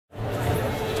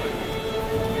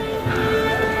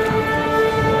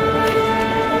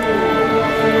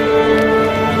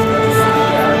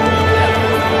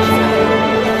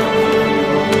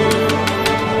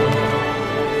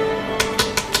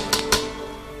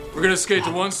We're gonna skate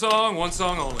to one song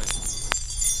only.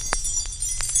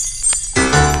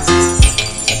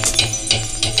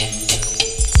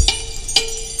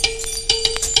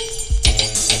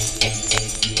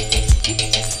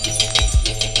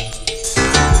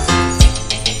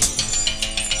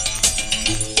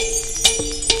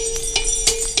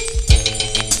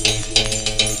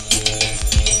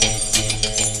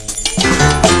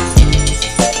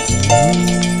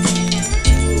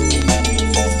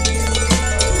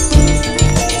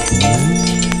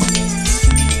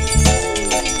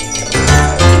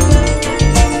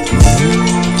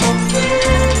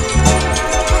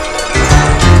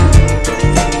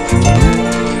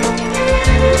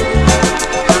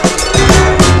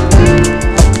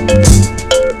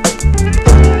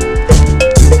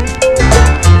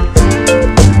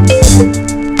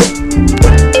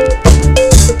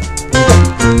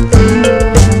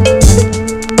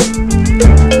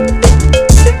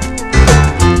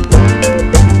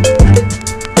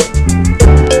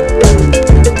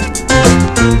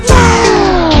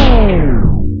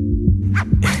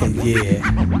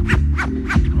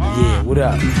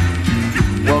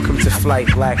 Welcome to Flight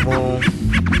Black Moon.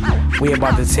 We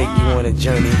about to take you on a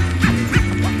journey.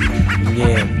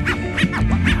 Yeah.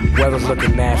 Weather's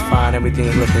looking mad fine,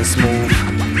 everything's looking smooth.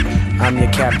 I'm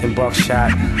your Captain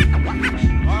Buckshot.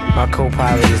 My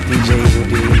co-pilot is DJ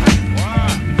Rudy.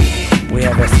 We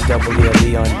have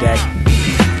SCWLE on deck.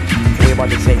 We're about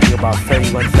to take you about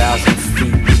 31,000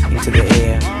 feet into the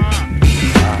air.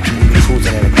 We'll be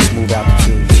cruising at a smooth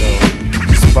altitude, so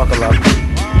just buckle up,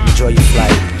 enjoy your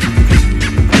flight.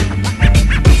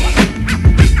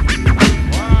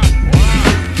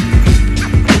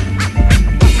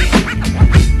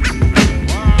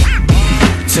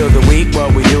 Till the week,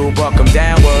 what we do, buck 'em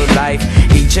down, word life.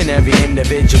 Each and every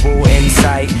individual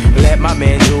insight. Let my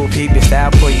man Jewel peep your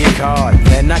style, pull your card.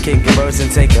 Then I kick your verse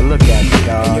and take a look at the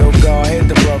card. Yo, God, hit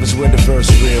the brothers with the verse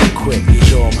real quick.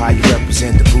 Show 'em how you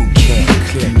represent the boot camp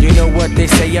clique. You know what they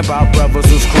say about brothers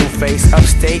who screw face.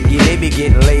 Upstate, yeah, they be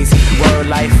getting laced. Word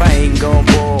life, I ain't gon'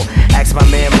 bull. Ask my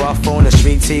man Buff on the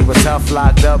streets, he was tough,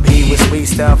 locked up, he was sweet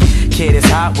stuff. Kid is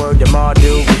hot, word to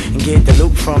Mardu. And get the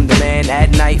loot from the man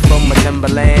at night from my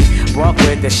Timberland. Walk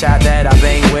with the shot that I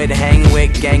bang with, hang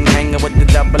with, gang hanging with the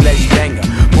double-edged banger.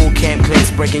 Boot camp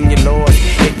clicks breaking your laws.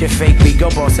 If you're fake, we go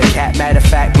boss a cat. Matter of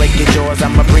fact, break your jaws.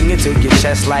 I'ma bring it to your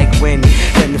chest like wind.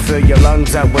 Then to fill your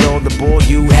lungs up with all the bull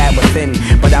you have within.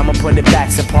 But I'ma put it back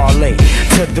to parlay.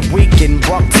 To the weekend,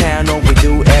 Bucktown, all we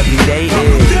do every day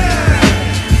is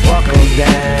walk 'em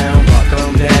down, walk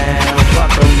 'em down,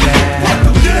 walk 'em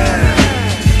down,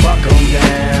 walk 'em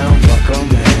down, walk 'em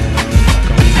down.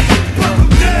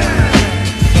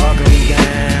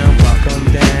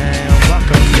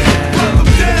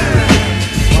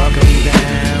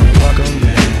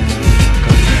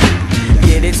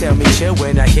 Tell me chill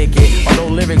when I kick it. Although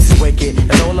lyrics is wicked,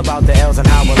 it's all about the L's and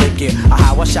how I lick it. Or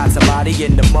how I shot somebody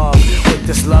in the mug with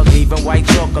the slug, leaving white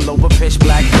chalk all over pitch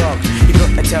black drug. You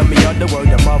couldn't tell me other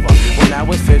word than mother. When I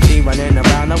was 15, running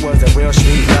around, I was a real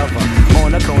street lover.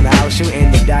 On the corner house, shooting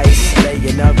the dice,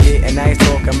 laying up, getting nice,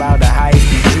 talking about the heist.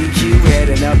 GQ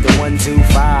heading up the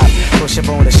 125. Push up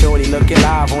on the shorty, looking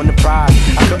live on the prize.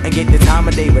 I couldn't get the time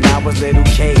of day when I was little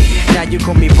K. Now you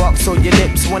call me Buck, so your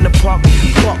lips wanna pluck.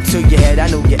 Buck to your head, I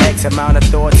knew your X amount of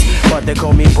thoughts, but they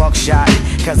call me Buckshot,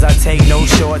 cause I take no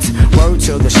shorts. Word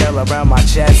to the shell around my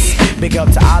chest. Big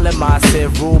up to all of my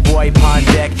Civ, Rule Boy, Pond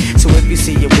Deck. So if you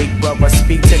see your weak brother,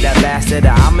 speak to that bastard.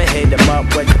 I'ma hit him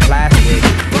up with the plastic,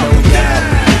 no doubt.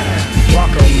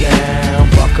 Walk 'em down,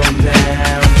 walk 'em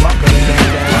down, walk 'em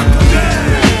down,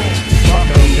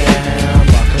 walk 'em down,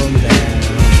 walk 'em down,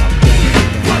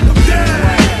 walk 'em down,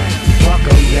 walk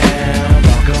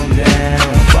 'em down,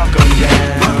 walk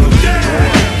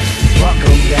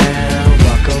 'em down,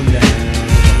 walk 'em down.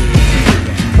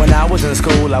 When I was in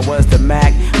school, I was the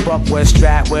Mac. Buck was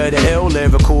strapped with an ill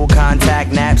lyrical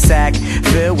contact knapsack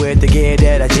filled with the gear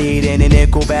that I G'd in a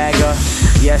nickel bagger.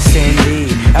 Yes,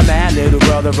 indeed, a mad little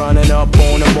brother running up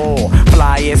on the mall.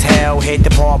 Fly as hell, hit the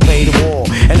park, play the wall.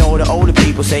 And all the older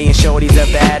people saying shorty's a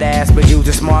badass, but you's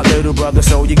a smart little brother,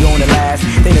 so you're gonna last.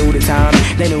 They knew the time,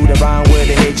 they knew the rhyme would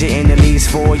have hit you in at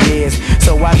least 4 years.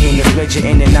 So I came to split you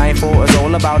in the 9-4. It's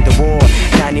all about the war.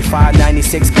 95,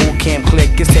 96 boot camp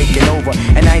click is taking over.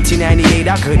 In 1998,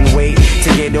 I couldn't wait to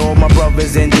get all my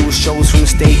brothers and do shows from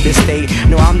state to state.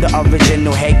 No, I'm the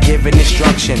original head giving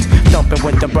instructions. Thumping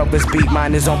with the brothers, beat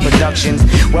miners on productions.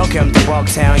 Welcome to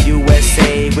Bucktown,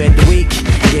 USA, where the week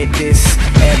get this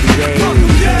every day.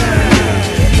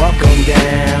 Walk 'em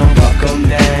down, walk 'em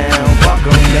down, walk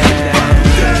 'em down.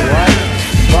 What?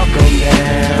 Walk 'em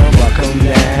down, walk 'em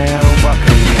down, walk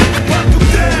 'em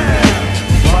down.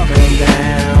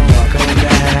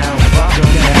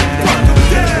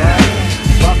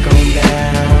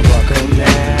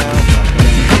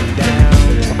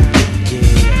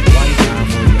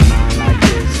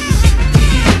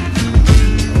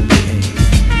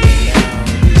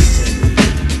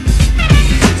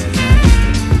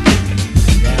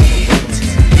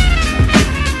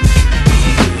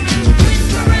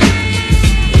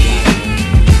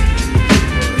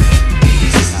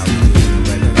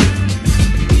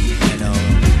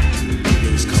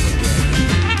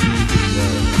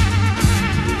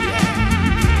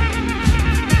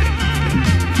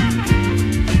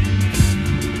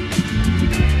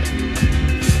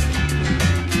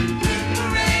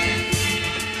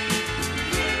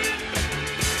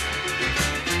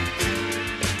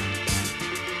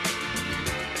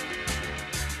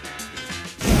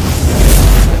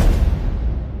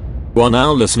 are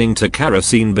now listening to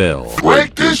Kerosene Bill.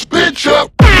 Wake this bitch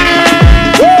up.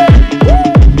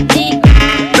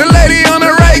 The lady on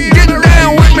the right, get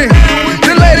down with me.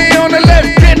 The lady on the left,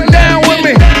 get down with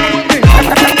me.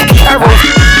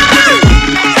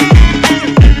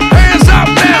 Hands up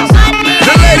now.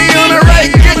 The lady on the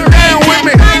right, get down with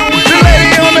me. The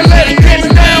lady on the left, get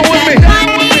down with me.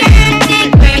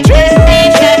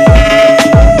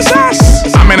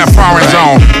 I'm in a foreign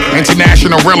zone.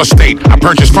 International real estate. I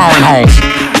purchased foreign homes.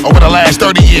 Over the last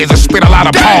 30 years, I spit a lot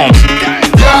of poems.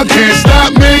 Y'all can't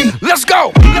stop me. Let's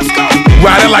go. Let's go.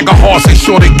 Riding like a horse, ain't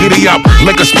sure to giddy up.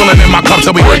 Liquor spilling in my cup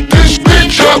till we wake this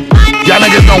bitch up. Y'all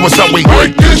niggas know what's up, we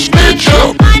wake this bitch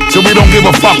up. Till we don't give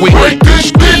a fuck, we wake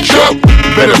this bitch up.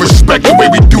 Better respect the way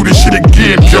we do this shit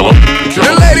again, killer.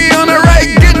 The lady on the right,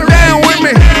 get down with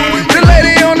me. The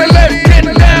lady on the left, get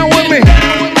down with me.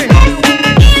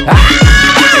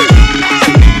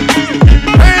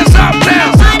 Hands up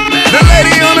now. The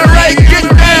lady on the right, get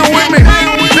down with me.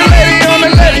 The lady on the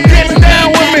left, get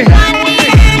down with me.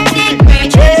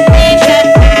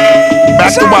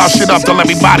 Back the wild shit up till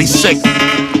everybody's sick.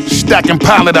 Stack and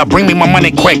pile it up, bring me my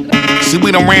money quick. See,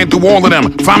 we done ran through all of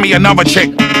them. Find me another chick.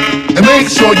 And make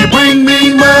sure you bring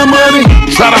me my money.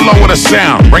 Try to lower the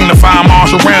sound. Bring the fire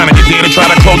marshal around. If you dare to try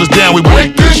to close us down, we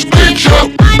wake this bitch up.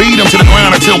 Beat them to the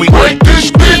ground until we wake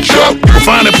this bitch up. You will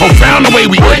find it profound the way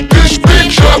we wake this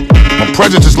bitch up. My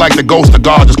presence is like the ghost of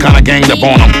God, just kinda ganged up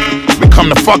on them. We come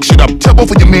to fuck shit up. Tell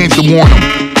both of your mans to warn them.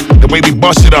 The way we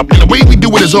bust it up and the way we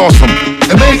do it is awesome.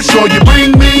 And make sure you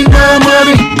bring me my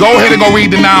money. Go ahead and go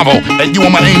read the novel. And you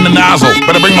want my name the nozzle.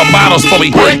 Better bring my bottles for me.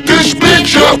 Wake this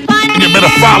bitch up. And you better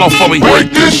follow for me.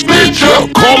 Wake this bitch up.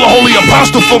 Call the holy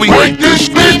apostle for me. Wake this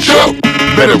bitch up.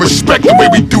 Better respect the way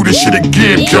we do this shit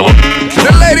again, killer.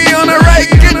 The lady on the right,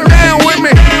 get down with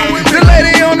me. The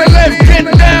lady on the left, get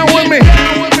down with me.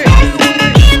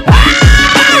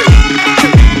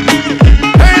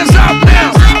 Hands up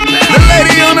now. The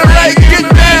lady on the right, get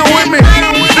down with me.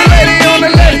 The lady on the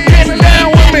left, get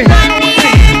down with me.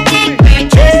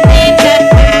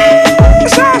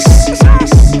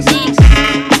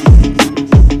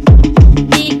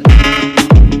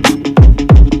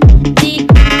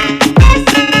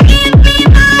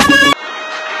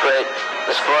 But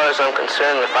as far as I'm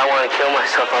concerned, if I want to kill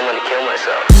myself, I'm gonna kill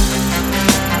myself.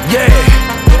 Yeah.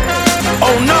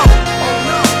 Oh no.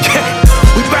 Yeah.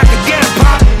 We back again,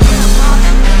 Pop.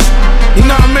 You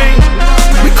know what I mean?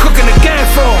 We cooking again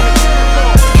for 'em.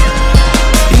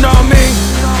 You know what I mean?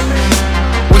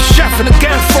 We chefing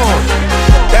again for 'em.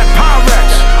 That Pyrex.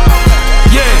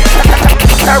 Yeah.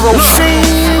 Kerosene.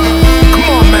 Come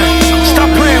on, man. Stop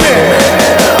playing with me, man.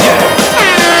 Yeah.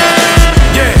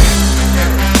 Yeah.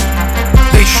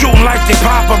 They shooting like they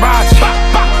paparazzi.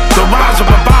 The rise of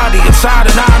a body inside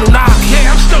an Anunnaki.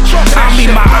 Yeah, I'm still talking. I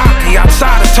mean my Aki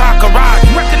outside of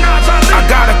Takaraki. I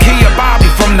got a Kia Bobby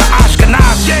from the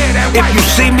Ashkenazi. If you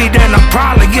see me, then I'm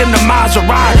probably in the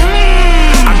Maserati.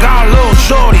 I got a little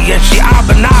shorty and she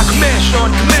Abenaki.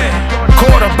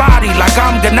 Caught a body like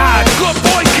I'm Gennady. Good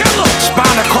boy killer.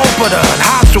 Spina Copita and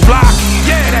Hatsubaki.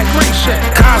 Yeah, that great shit.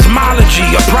 Cosmology,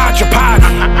 a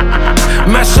Prajapati.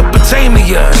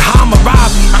 Mesopotamia and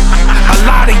Hammurabi. A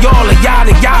lot of y'all are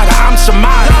yada yada, I'm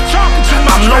Samadhi.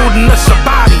 I'm loading a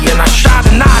Sabati and I shot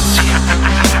a Nazi.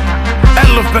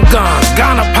 Elephant guns,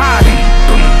 Ghana party.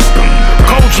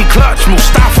 Koji Clutch,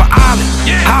 Mustafa Ali.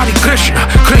 Hadi Krishna,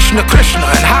 Krishna Krishna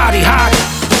and Hadi Hadi.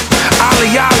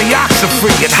 Ali Ali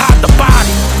Oxenfree and hot the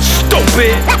body.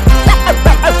 Stupid.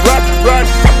 Run, run,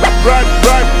 run,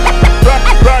 run, run,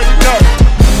 run, no,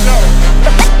 no.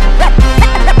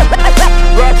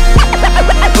 Run,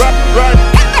 run, run,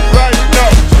 run, no.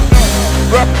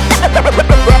 Run, run,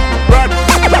 run, run,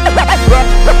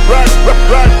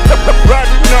 run, run,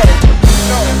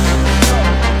 no.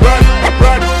 Run,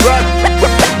 run, run,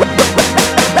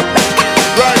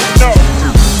 run, no.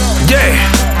 Yeah.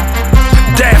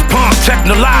 Daft Punk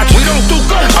technologic. We don't do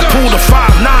ghost. I pulled a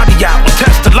 590 out and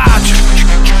test the logic.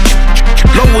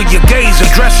 Lower your gaze and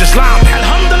dress Islamic.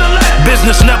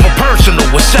 Business never personal,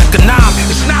 it's economic.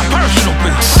 It's not personal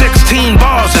business. 16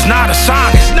 bars is not a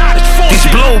sign. It's not, it's full. These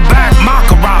blowback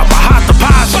Makarov, a hot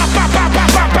deposit.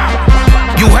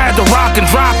 You had to rock and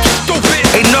drop it. Stupid.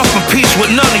 Ain't nothing peace with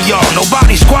none of y'all.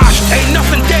 Nobody squashed it. Ain't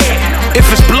nothing dead. If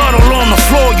it's blood all on the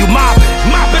floor, you mop it.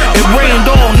 Mop it up. It rained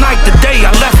all night today.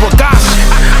 I left with gossip.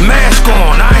 Mask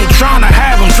on. I ain't trying to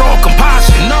have them draw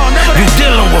composite. No, never. You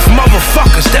dealing with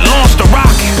motherfuckers that launched the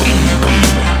rocket.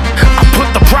 I put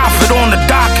the profit on the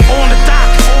docket. On the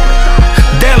docket.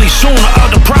 Daily sooner of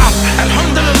the profit.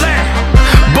 Alhamdulillah.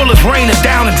 Bullets raining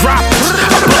down and dropping.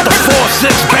 I put the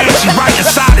 4-6 Banshee right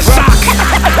inside his socket.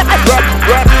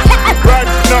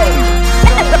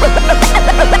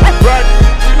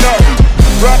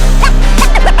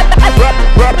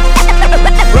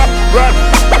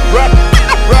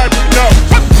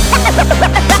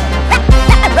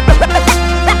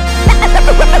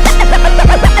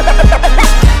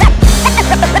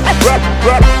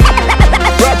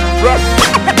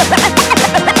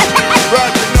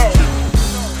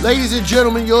 Ladies and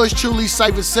gentlemen, yours truly,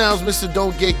 Cypher Sounds, Mr.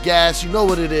 Don't Get Gas. You know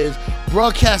what it is.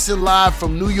 Broadcasting live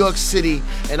from New York City,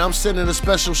 and I'm sending a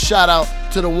special shout out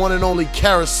to the one and only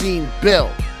Kerosene Bill.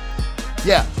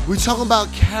 Yeah, we're talking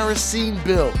about Kerosene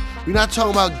Bill. We're not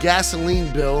talking about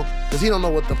Gasoline Bill, because he don't know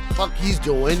what the fuck he's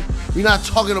doing. We're not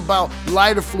talking about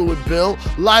Lighter Fluid Bill.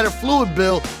 Lighter Fluid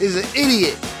Bill is an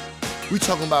idiot. We're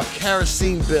talking about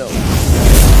Kerosene Bill.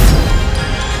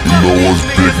 You know us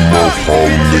big mouth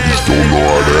Harlem niggas don't know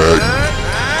how to act.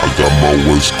 I got my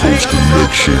West Coast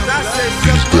connection.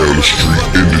 These down the street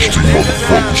industry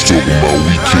motherfuckers talking about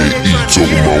we can't eat,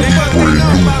 talking about we brand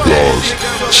new guys.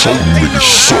 Some niggas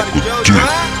suck a dick.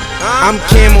 I'm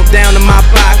camel down in my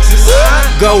boxes,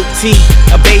 gold teeth,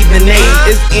 a bathing aid.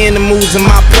 It's animals in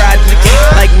my project,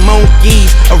 like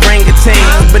monkeys, orangutan,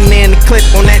 banana clip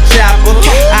on that chopper.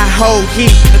 I hold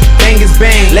heat, bangers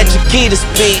bang. Let your key to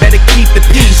speak, better keep the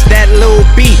peace. That little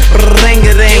beat,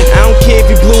 ring-a-ding. I don't care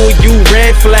if you blue or you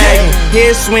red flag.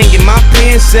 Hair swinging, my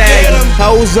pants sagging,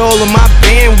 hoes all on my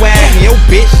bandwagon. Yo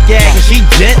bitch gagging, she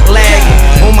jet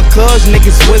lagging. On my cuz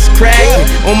niggas was cracking,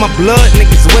 on my blood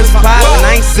niggas was popping.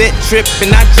 I ain't set trippin',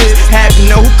 I just happen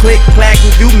to know who click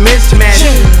clackin', you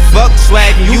mismatchin'. Fuck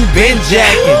swaggin', you been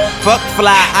jackin'. Fuck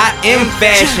fly, I am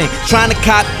fashion. Tryna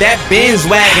cop that Benz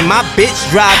wagon. My bitch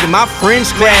driving, my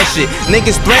friends crashing.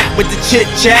 Niggas threat with the chit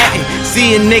chatting.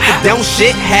 See a nigga, don't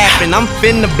shit happen. I'm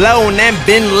finna blow and that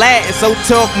been Latin, so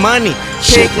talk money,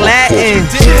 kick Latin.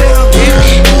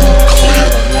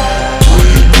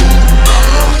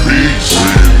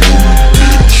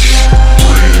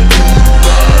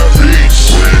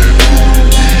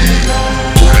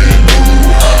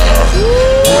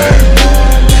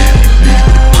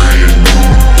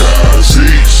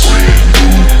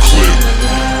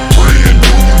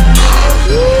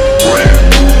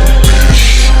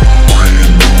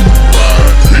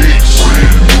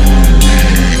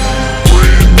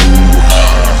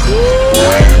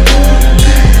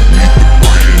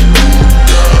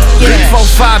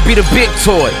 Be the big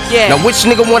toy. Now which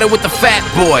nigga want it with the fat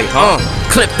boy?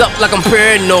 Clipped up like I'm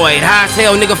paranoid. High as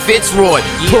hell, nigga Fitzroy.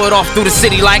 Pull it off through the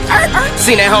city like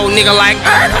seen that whole nigga like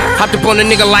hopped up on a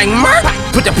nigga like Murph.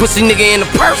 Put that pussy nigga in the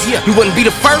purse. You wouldn't be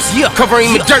the first. Cover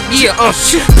him in dirt.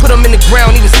 Put him in the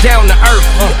ground, he was down to earth.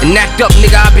 And act up,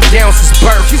 nigga, I've been down since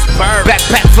birth.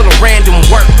 Backpack full of random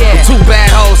work. With two bad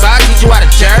hoes, I'll teach you how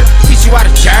to jerk. Teach you how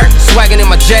to jerk. Swaggin' in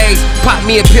my J's. Pop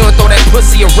me a pill and throw that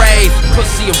pussy a rave.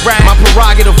 Pussy a rave. My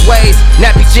prerogative ways.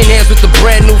 Nappy chin hands with the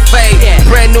brand new fade.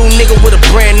 Brand new nigga with a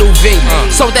brand new venue.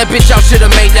 Sold that bitch out,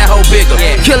 should've made that hoe bigger.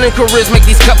 Killing careers, make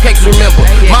these cupcakes remember.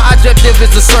 My objective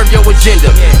is to serve your agenda.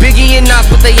 Biggie and Nas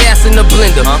put they ass in the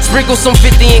blender. Sprinkle some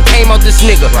 50 and came out this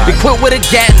nigga. Be quick with a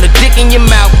gat and a dick in your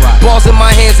mouth. Balls in my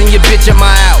hands and your bitch in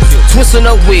my house. Twisting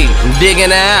up weed and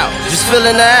digging her out. Just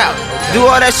filling her out. Do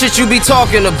all that shit you be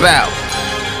talking about.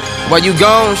 While you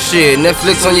gone, shit,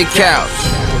 Netflix on your couch.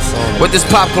 What this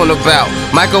popcorn about?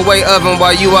 Microwave oven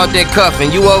while you out there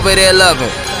cuffing. You over there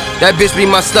loving. That bitch be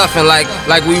my stuffing like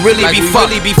we really be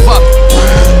fucking.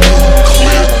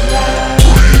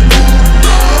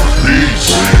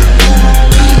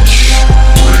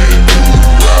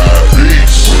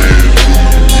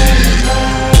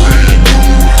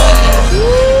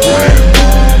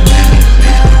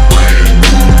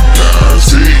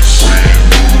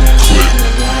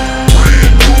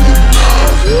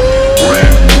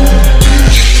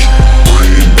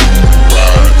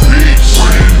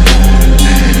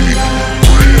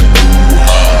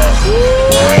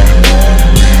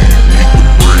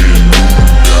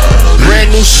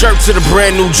 Shirt to the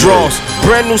brand new drawers,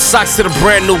 brand new socks to the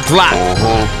brand new Glock.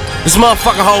 This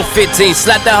motherfucker hold 15,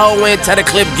 slap that hoe in, tell the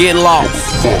clip get lost.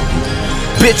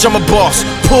 Bitch, I'm a boss,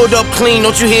 pulled up clean,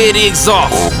 don't you hear the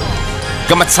exhaust?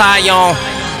 Got my tie on,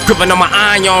 gripping on my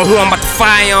iron on, who I'm about to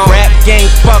fire on. Rap game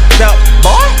fucked up,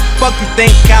 boy. Fuck you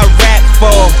think I rap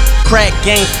for? Crack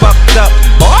game fucked up,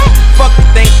 boy. Fuck you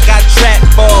think I trap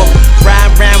for?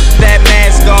 Ride around with that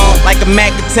mask on, like a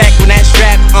Mac attack when that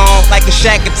strap on, like a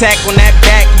Shack attack on that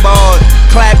backboard.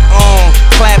 Clap on,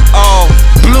 clap off.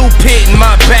 Blue pit in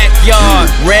my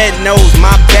backyard. Red nose,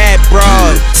 my bad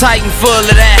broad. Titan full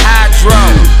of that hydro.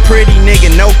 Pretty nigga,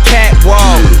 no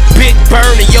catwalk. Big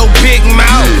burn in your big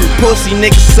mouth. Pussy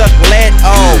nigga suck lead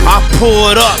off. I pull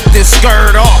it up, then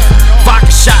skirt off.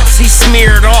 Vodka shots, he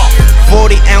smeared off.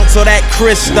 40 ounce of that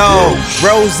Cristal.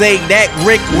 Rose, that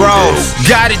Rick Ross.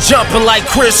 Got it jumping like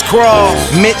crisscross.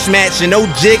 Mitch matching, no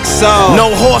jigsaw.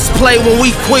 No horseplay when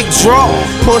we quick draw.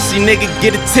 Pussy nigga,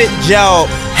 get a tit job.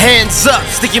 Hands up,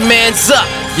 stick your mans up.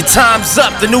 Your time's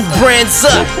up, the new brand's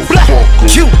up. Black,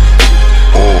 cute.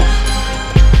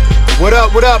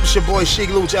 What up? It's your boy Sheek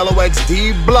Louch,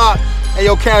 LOXD Block. Hey,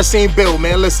 yo, Kerosene Bill,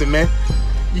 man. Listen, man.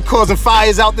 You causing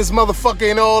fires out this motherfucker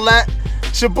and all that.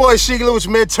 It's your boy Sheek Louch,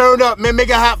 man. Turn up, man. Make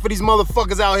it hot for these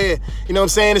motherfuckers out here. You know what I'm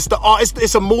saying? It's the art.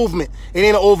 It's a movement. It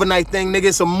ain't an overnight thing, nigga.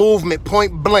 It's a movement.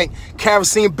 Point blank.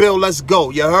 Kerosene Bill, let's go.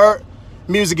 You heard?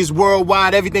 Music is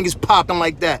worldwide. Everything is popping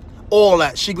like that. All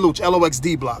that. Sheek Louch,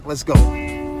 LOXD Block. Let's go.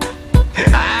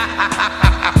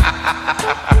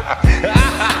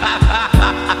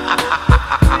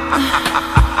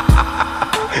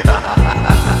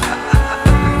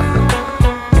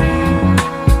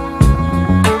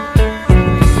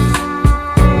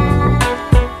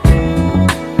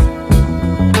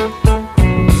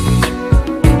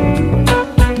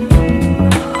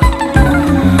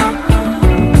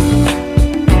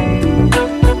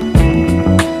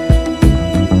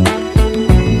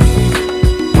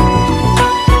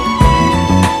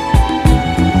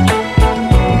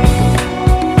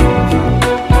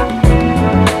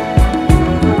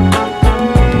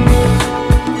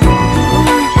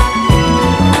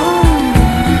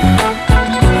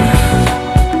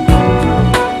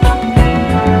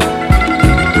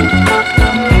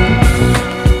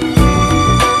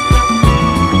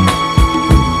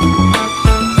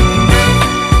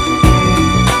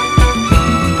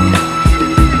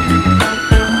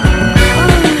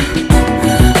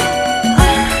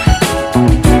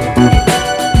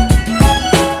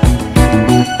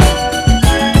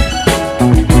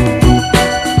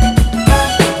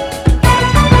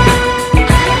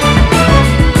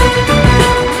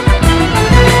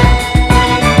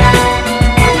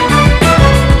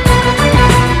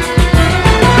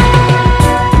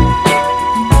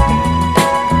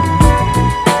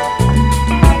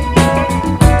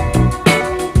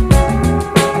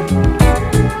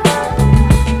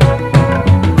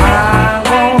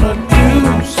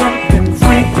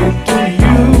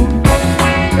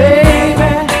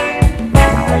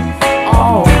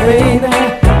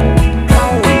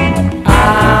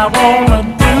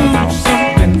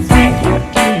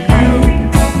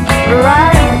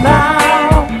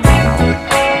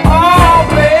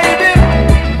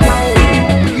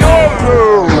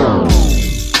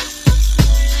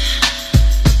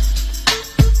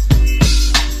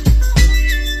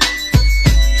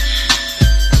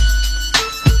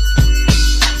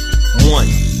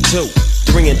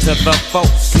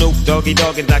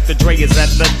 Dogg and Dr. Dre is at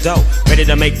the door, ready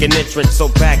to make an entrance, so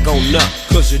back on up.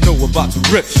 Cause you know we're about to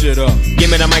rip shit up. Give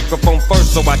me the microphone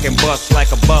first so I can bust like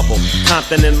a bubble.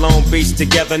 Compton and Long Beach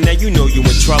together, now you know you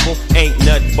in trouble. Ain't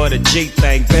nothing but a G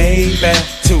thing, baby.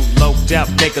 Too loped out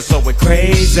niggas, so we're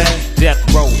crazy. Death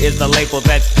Row is the label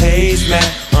that pays me.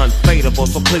 Unfadable,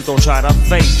 so please don't try to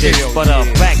fake this. But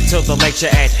back to the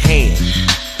lecture at hand.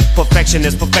 Perfection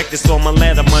is perfected, so I'ma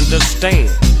let them understand.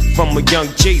 From a young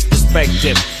G's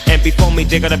perspective. And before me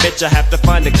dig on a bitch, I have to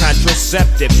find a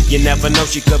contraceptive. You never know,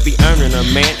 she could be earning her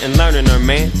man and learning her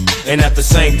man, and at the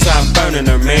same time burning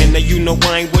her man. Now you know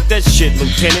I ain't with that shit,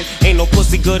 Lieutenant. Ain't no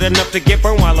pussy good enough to get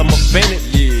burned while I'm offended.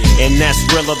 And that's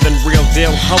realer than real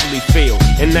deal, Holyfield.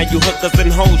 And now you hookers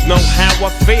and hoes know how I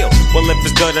feel. Well, if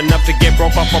it's good enough to get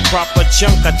broke off a proper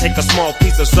chunk, I take a small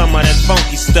piece of some of that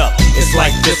funky stuff. It's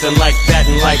like this and like that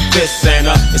and like this and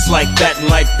it's like that and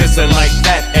like this and like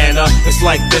that and it's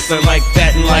like this and like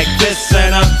that and like this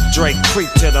and Drake creep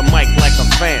to the mic like a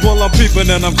fan. Well, I'm peeping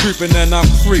and I'm creeping and I'm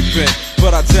creeping,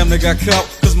 but I damn near got caught,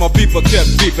 cause my beeper kept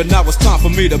beeping. Now it's time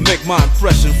for me to make my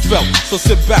impression felt. So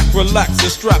sit back, relax, and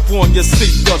strap on your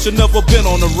seatbelt. You've never been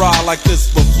on a ride like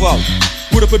this before,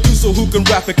 with a producer who can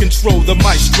rap and control the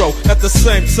maestro. At the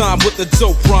same time with the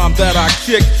dope rhyme that I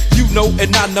kick. You know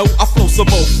and I know I flow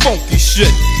some old funky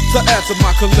shit. To add to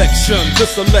my collection,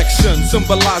 this selection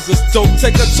symbolizes dope.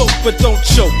 Take a toke but don't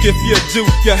choke. If you do,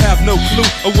 you have no clue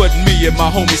of what me and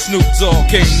my homie Snoop Dogg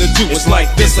came to do. It's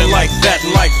like this and like that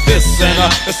and like this and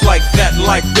it's like that and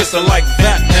like this and like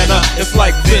that and it's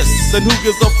like this. And who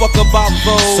gives a fuck about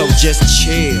those? So just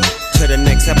chill to the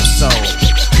next episode.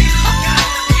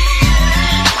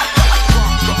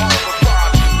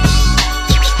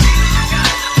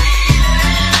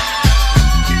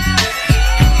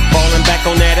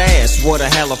 On that ass, what a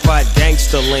halified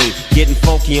gangster lean. Getting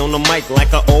funky on the mic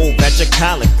like an old batch of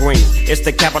collard greens. It's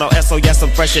the capital S, oh yes,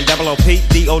 I'm fresh and double O-P,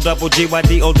 D-O-double-G-Y,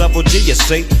 D-O-double-G, you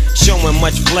see. Showing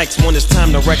much flex when it's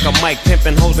time to wreck a mic.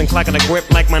 Pimping hoes and clocking a grip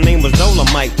like my name was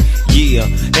Dolomite. Yeah,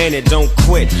 and it don't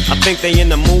quit. I think they in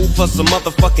the mood for some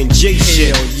motherfucking G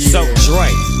shit. Yeah. So Dre,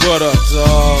 what up,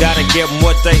 dog? Gotta give them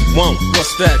what they want.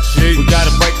 What's that, G? We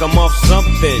gotta break them off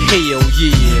something. Hell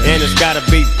yeah. And it's gotta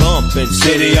be bumpin'.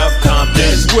 City of Compton.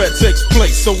 That's where it takes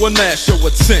place, so when that show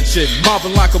attention.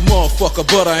 Mobbing like a motherfucker,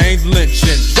 but I ain't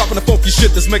lynching. Dropping the funky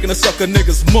shit that's making the sucker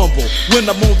niggas mumble. When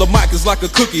I'm on the mic, it's like a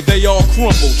cookie, they all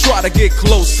crumble. Try to get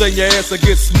close, and your ass will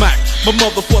get smacked. My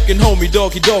motherfucking homie,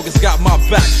 Doggy Dog, has got my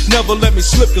back. Never let me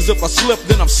slip, cause if I slip,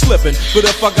 then I'm slipping. But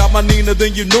if I got my Nina,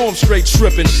 then you know I'm straight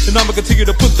tripping. And I'ma continue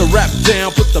to put the rap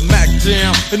down, put the Mac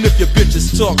down. And if your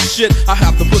bitches talk shit, I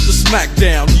have to put the smack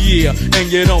down. Yeah,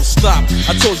 and you don't stop.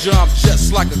 I told you I'm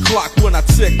just like a clock when I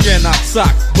tick and I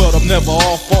talk. But I'm never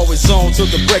off, always on till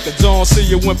the break of dawn. See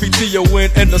you when PTO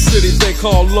in the city they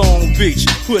call Long Beach.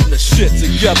 Putting the shit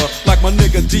together like my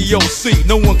nigga DOC.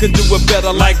 No one can do it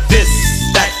better like this,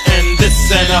 that, and this,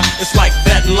 and it's like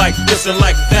that, and like this, and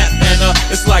like that, and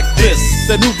it's like this.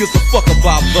 Then who gives a fuck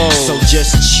about those? So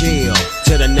just chill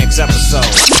till the next episode.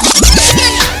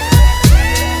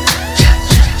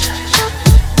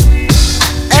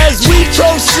 As we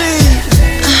proceed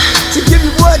to give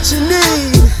you what you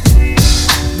need,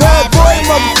 bad boy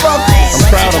motherfuckers, I'm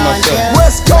proud of myself.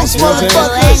 West Coast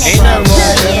motherfuckers, Ain't nothing wrong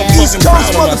with that. East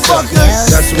Coast motherfuckers,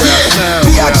 That's where I sound.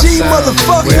 B.I.G.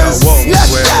 motherfuckers.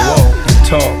 Let's go.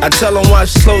 I tell them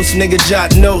watch close, nigga,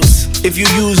 jot notes. If you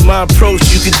use my approach,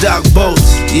 you can dock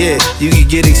boats. Yeah, you can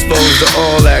get exposed to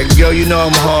all that. Girl, you know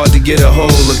I'm hard to get a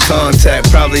hold of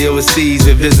contact. Probably overseas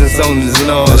with business owners and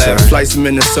all that. Right. Flights to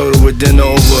Minnesota with dinner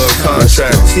over a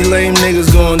contract. See lame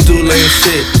niggas gon' do lame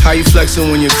shit. How you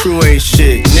flexing when your crew ain't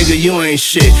shit? Nigga, you ain't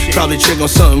shit. Probably trick on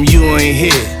something you ain't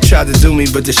hit. Tried to do me,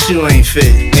 but the shoe ain't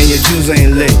fit. And your juice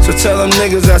ain't lit. So tell them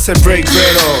niggas I said break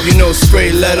bread off. You know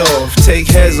spray lead off. Take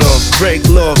heads off. Break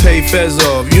law, pay feds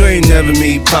off. You ain't never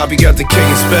me, Poppy got the king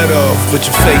and sped off. With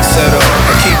your fake set off.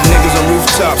 I keep niggas on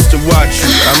rooftops to watch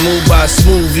you. I move by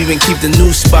smooth, even keep the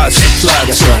new spots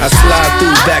supplied. I slide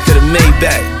through back of the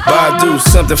Maybach. Badu,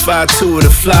 something 5'2" with a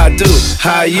fly do.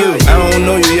 How you? I don't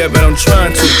know you yet, but I'm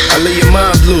trying to. I leave your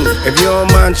mind blue. If you don't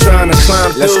mind trying to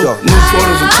climb through. New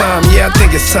portals of time, yeah, I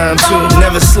think it's time to.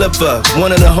 Never slip up.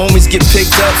 One of the homies get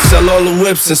picked up. Sell all the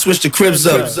whips and switch the cribs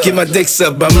up. Get my dicks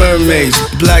up by mermaids.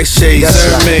 Black shades,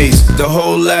 Hermes. The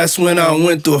whole last winter I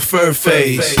went through a fur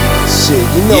phase. Shit,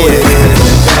 you know it.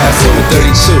 Pass over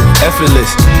 32,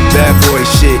 effortless. Bad boy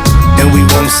shit. And we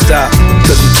won't stop,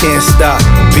 cause we can't stop.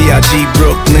 B.I.G.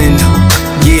 Brooklyn.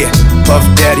 Yeah, Puff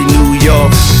Daddy New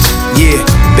York. Yeah,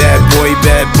 bad boy,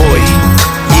 bad boy.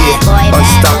 Yeah,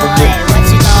 unstoppable. What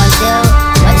you gonna do?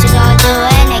 What you gonna do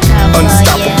when they come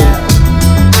Unstoppable. for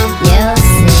you? You'll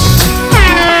see.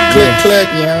 Click, click.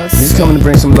 You'll see. He's coming to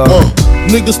bring some love.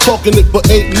 Niggas talking it but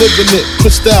ain't living it.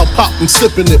 Cristal poppin',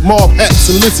 sippin' it. Mob hats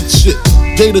and lizard shit.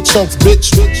 Gator chunks,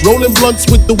 bitch. Rolling blunts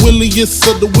with the williest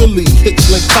of the willy.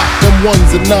 Hits like pop, them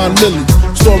ones and 9 milli.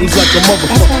 Stories like a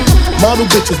motherfucker. Model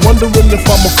bitches wondering if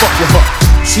I'ma fuck with her.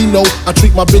 She know I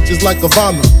treat my bitches like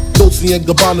Havana. Dolce and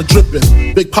Gabbana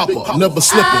drippin'. Big Papa, never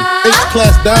slippin'.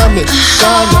 H-class diamond,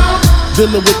 shining.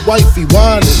 Dinner with wifey,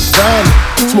 whining, dining.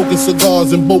 Smoking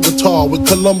cigars in Bogota with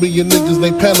Colombian niggas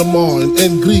named Panama and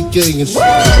Enrique and shit.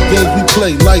 Games we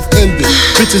play, life ended.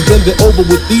 Bitches bending over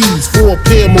with these 4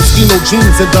 pair Moschino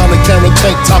jeans and Donna Karan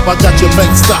tank top. I got your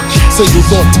bank stock,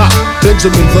 singles on top,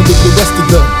 Benjamins under the rest of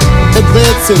them.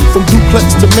 Advancing from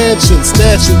duplex to mansion,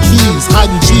 stashing keys,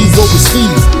 hiding G's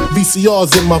overseas.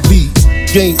 VCRs in my V's.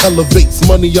 Game elevates,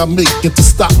 money I make into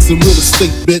stocks and real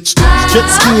estate, bitch. Jet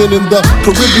skiing in the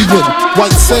Caribbean,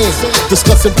 white sand,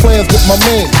 discussing plans with my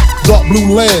man. Dark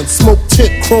blue land, smoke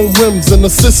tint, chrome rims and a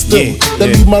system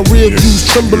that leave my rear views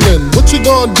trembling. What you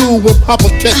gonna do when Papa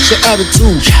catch your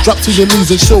attitude? Drop to your knees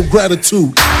and show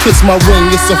gratitude. Kiss my ring,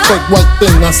 it's a Frank White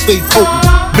thing, I stay potent.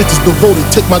 Bitches devoted,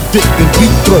 take my dick and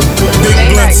deep throat. Big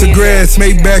blunts of grass,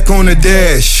 made back on the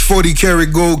dash. 40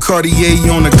 karat gold Cartier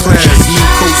on the class. New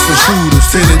coats for shooters,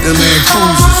 tinted the Land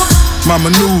Cruisers. My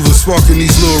maneuvers, sparking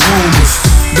these little rumors.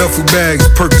 Duffel bags,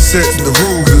 Percocets, the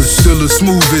Rugers. Still the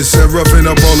smoothest at roughing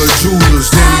up all the jewelers.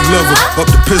 Danny Glover, up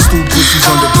the pistol, pussies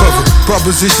undercover.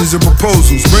 Propositions and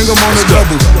proposals, bring them on a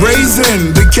double.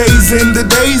 Raising, the K's in, the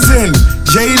days in.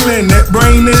 Jalen, that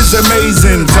brain is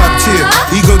amazing. Top tier,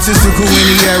 egotistical and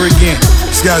he arrogant.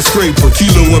 Skyscraper,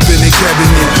 kilo up in the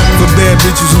cabinet. For bad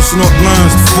bitches who snort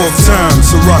lines the 4th time.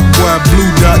 Ciroc boy,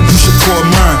 blue dot, you should call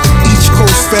mine. Each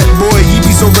coast fat boy, he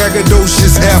be so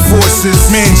braggadocious. Air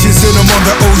Forces, mansions hit him on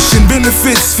the ocean.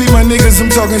 Benefits, feed my niggas,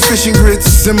 I'm talking fish and grits.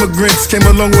 Immigrants came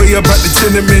a long way up out the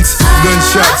tenements.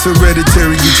 Gunshots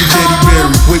hereditary, get your daddy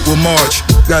buried. Wait will March,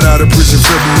 got out of prison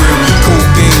February. Cold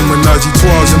game, Menage a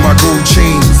trois in my gold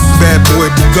chains. Bad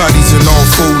boy Bugattis in all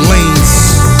 4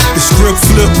 lanes. The script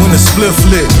flip when the split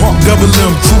lit. Double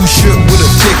M cruise ship with a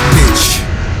thick bitch.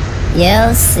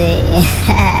 You'll see.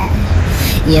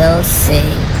 You'll see.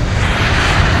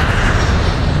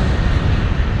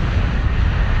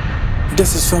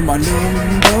 This is for my number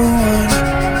one.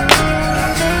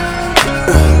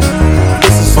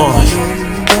 This is for my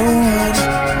number one.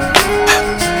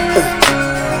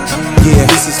 Yeah,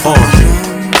 this is for my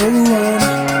number one.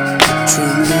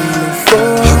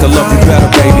 I could love you better,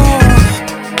 baby.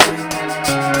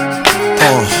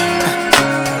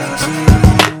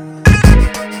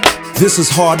 This is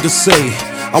hard to say.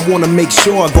 I wanna make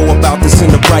sure I go about this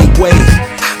in the right way.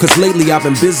 Cause lately I've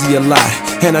been busy a lot,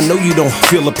 and I know you don't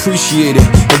feel appreciated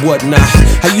and whatnot.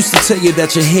 I used to tell you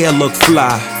that your hair looked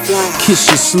fly, kiss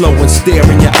you slow and stare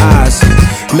in your eyes.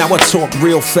 Now I talk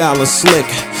real foul and slick.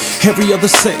 Every other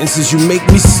sentence is you make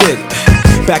me sick.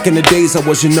 Back in the days I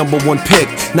was your number one pick.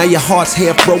 Now your heart's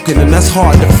half broken and that's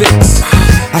hard to fix.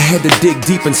 I had to dig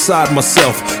deep inside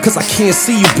myself, cause I can't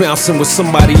see you bouncing with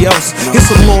somebody else.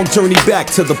 It's a long journey back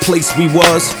to the place we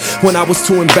was, when I was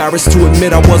too embarrassed to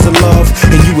admit I was in love.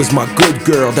 And you was my good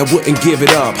girl that wouldn't give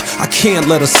it up. I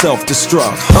can't let her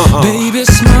self-destruct. Baby,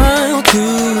 smile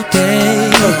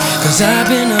today, cause I've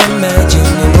been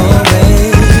imagining more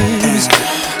ways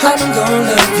I'm gonna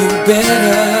love you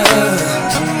better.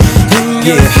 And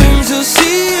your friends will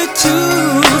see it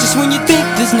too, just when you think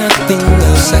there's nothing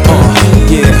else I can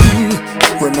do.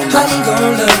 I'm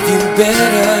gonna love you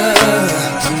better.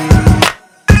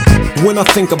 When I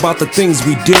think about the things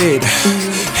we did,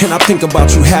 and I think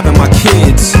about you having my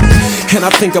kids, and I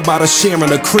think about us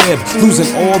sharing a crib, losing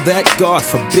all that, God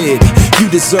forbid. You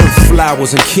deserve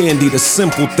flowers and candy, the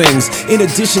simple things, in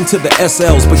addition to the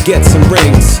SLs, baguettes and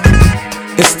rings.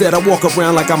 Instead I walk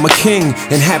around like I'm a king,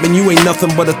 and having you ain't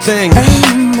nothing but a thing.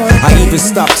 I even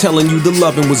stopped telling you the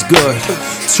loving was good,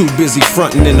 too busy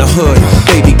fronting in the hood.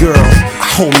 Baby girl,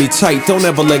 hold me tight, don't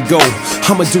ever let go.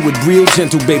 I'ma do it real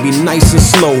gentle, baby, nice and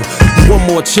slow. One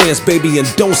more chance, baby, and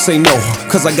don't say no,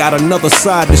 cause I got another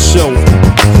side to show.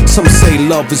 Some say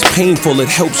love is painful, it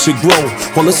helps you grow.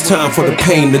 Well, it's time for the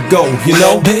pain to go, you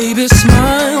know? Baby,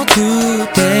 smile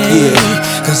today,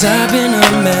 cause I've been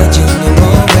imagining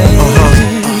more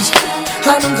ways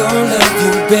I'm gonna love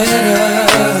you better.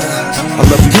 I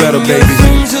love you better, baby. Your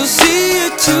friends will see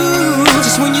it too,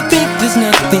 just when you think there's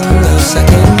nothing else I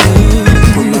can do.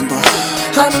 Remember,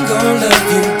 I'm gonna love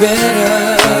you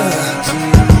better.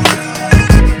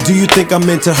 Do you think I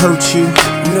meant to hurt you?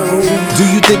 No. Do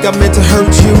you think I meant to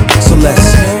hurt you? So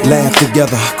let's laugh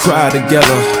together, cry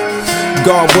together.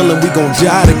 God willing, we gon'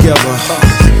 die together.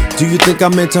 Do you think I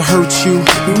meant to hurt you?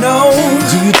 No.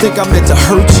 Do you think I meant to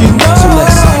hurt you? So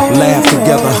let's laugh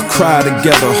together, cry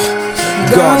together.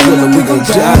 God willing, we gon'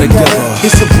 die together.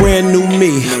 It's a brand new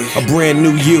me, a brand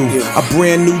new you, a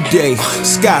brand new day.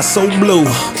 Sky so blue.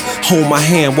 Hold my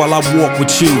hand while I walk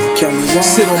with you.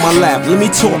 Sit on my lap, let me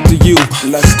talk to you.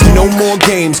 No more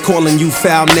games calling you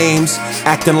foul names,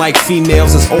 acting like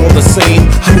females is all the same.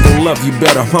 I'm gonna love you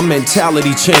better, my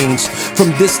mentality changed.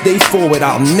 From this day forward,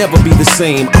 I'll never be the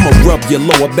same. I'ma rub your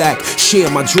lower back, share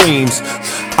my dreams.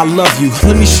 I love you,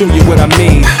 let me show you what I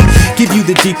mean. Give you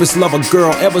the deepest love a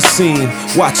girl ever seen.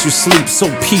 Watch you sleep so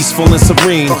peaceful and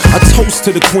serene. A toast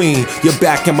to the queen, you're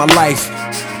back in my life.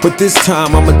 But this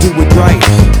time I'ma do it right.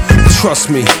 Trust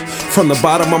me, from the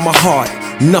bottom of my heart,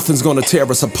 nothing's gonna tear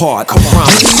us apart, I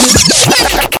promise.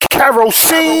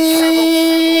 Kerosene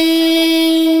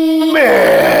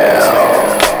Bill.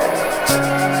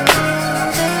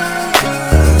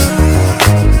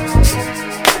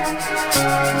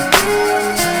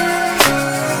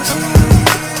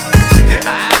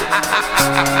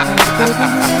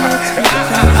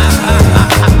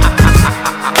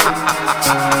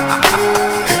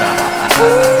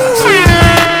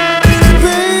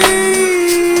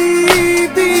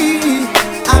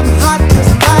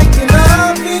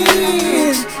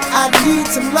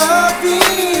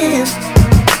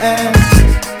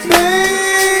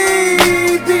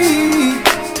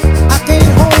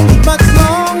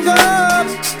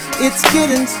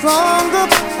 Getting stronger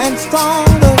and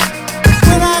stronger.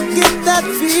 When I get that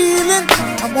feeling,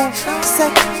 I want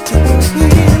sexual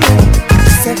healing,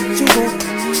 sexual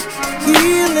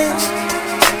healing.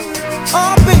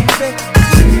 Oh baby,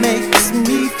 it makes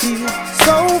me feel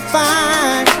so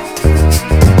fine.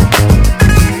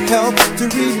 Helps to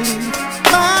relieve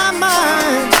my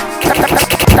mind.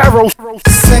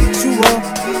 Sexual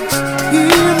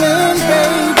healing,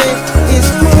 baby, is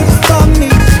good for me.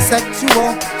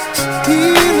 Sexual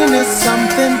healing is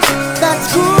something that's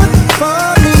good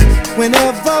for me.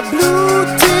 Whenever blue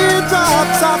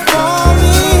teardrops are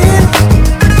falling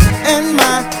and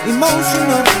my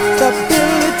emotional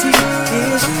stability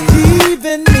is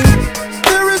leaving me,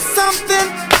 there is something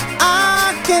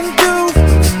I can do.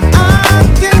 I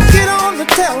can get on the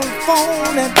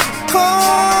telephone and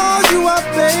call you up,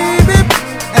 baby.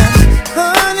 And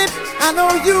honey, I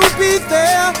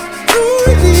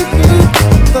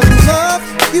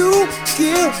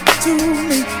good to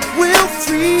me will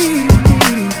free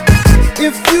me.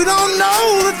 If you don't know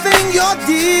the thing you're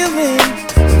dealing,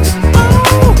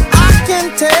 oh, I can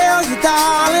tell you,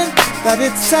 darling, that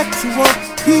it's sexual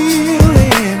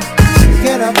healing.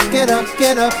 Get up, get up,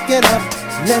 get up, get up.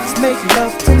 Let's make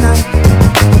love tonight.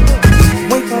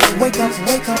 Wake up, wake up,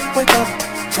 wake up, wake up,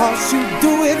 'cause you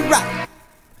do it right.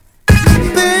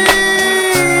 Baby,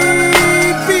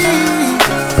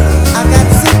 I got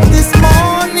sick this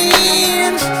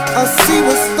morning. A sea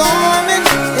was storming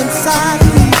inside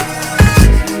me.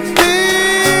 Baby,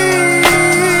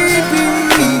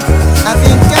 I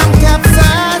think I'm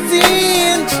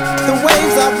capsizing. The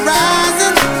waves are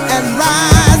rising and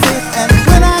rising. And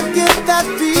when I get that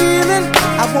feeling,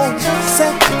 I want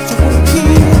sexual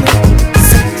healing.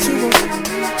 Sexual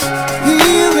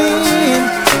healing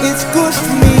is good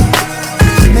for me.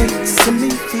 Makes me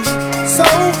feel so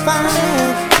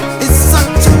fine. It's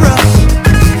such a rush.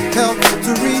 Helps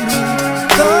to relieve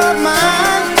the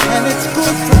mind. And it's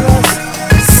good for us.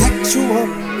 Sexual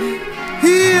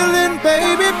healing,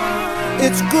 baby.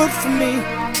 It's good for me.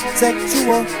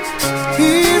 Sexual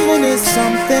healing is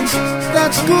something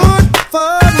that's good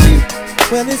for me.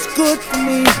 Well, it's good for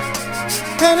me.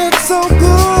 And it's so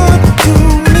good to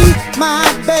me, my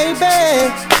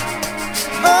baby.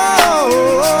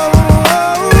 Oh,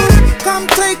 come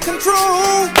take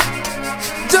control.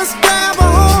 Just grab a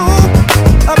hold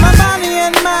of my body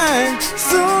and mind.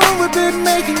 Soon we'll be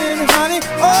making it, honey.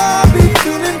 Oh, be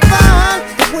feeling fine.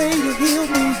 The way you heal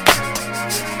me,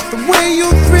 the way you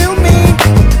thrill me,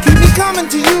 keep me coming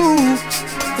to you.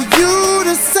 For you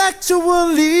to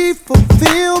sexually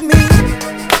fulfill me.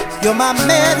 You're my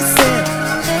medicine.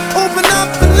 Open up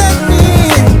and let me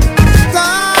in.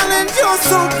 Darling, you're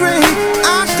so great.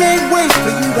 I can't wait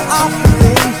for you to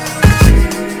operate.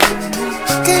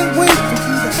 Can't wait for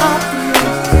you to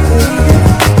operate, baby.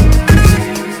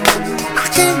 I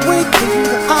can't wait for you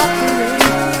to operate.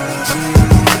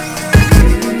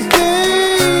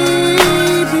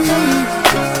 Baby,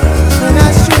 when I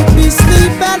should be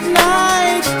asleep at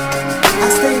night, I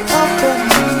stay up at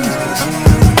night.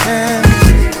 And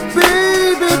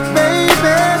baby,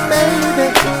 baby, baby,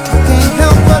 I can't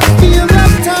help but feel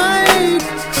uptight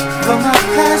for my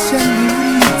passion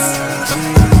needs.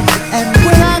 And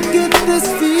when I get this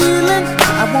feeling,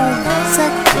 I want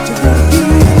sexual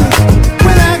healing.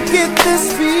 When I get this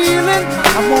feeling,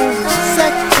 I want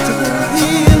sexual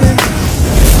healing.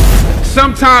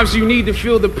 Sometimes you need to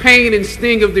feel the pain and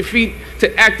sting of defeat to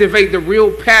activate the real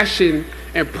passion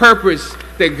and purpose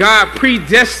that God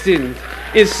predestined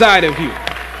inside of you.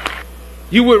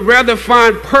 You would rather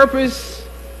find purpose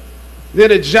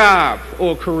than a job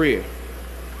or a career.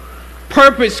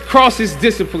 Purpose crosses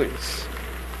disciplines.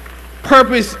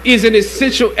 Purpose is an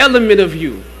essential element of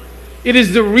you. It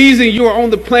is the reason you are on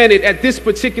the planet at this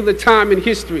particular time in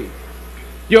history.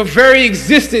 Your very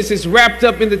existence is wrapped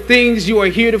up in the things you are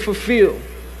here to fulfill.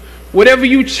 Whatever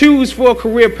you choose for a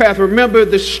career path, remember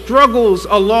the struggles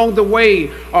along the way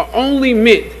are only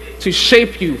meant to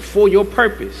shape you for your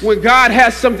purpose. When God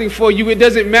has something for you, it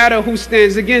doesn't matter who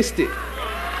stands against it.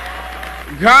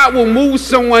 God will move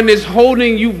someone that's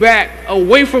holding you back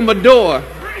away from a door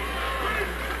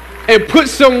and put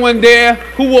someone there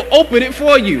who will open it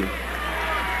for you.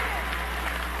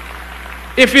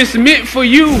 If it's meant for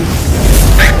you.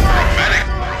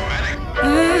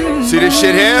 See this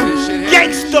shit here?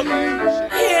 Gangsta.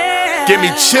 Give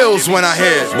me chills when I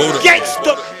hear it.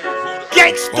 Gangsta.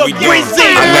 Gangsta. I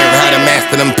learned how to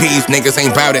master them P's, niggas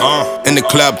ain't bout it. In the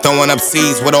club throwing up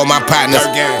C's with all my partners.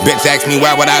 Bitch asked me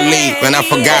why would I leave, and I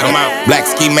forgot him. Black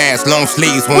ski mask, long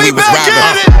sleeves when we was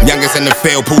robbing. Youngest in the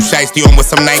field, Pooh Shiesty on with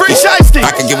some Nike.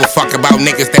 I could give a fuck about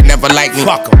niggas that never like me.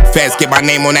 Feds get my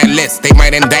name on that list, they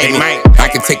might indict me. I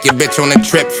can take your bitch on a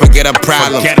trip, forget a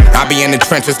problem. I be in the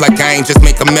trenches like I ain't just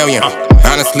make a million.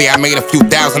 Honestly, I made a few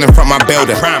thousand in front my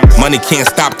building. Money can't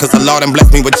stop cause the Lord done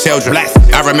blessed me with children.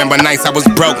 I remember nights I was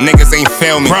broke, niggas ain't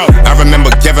feel me. I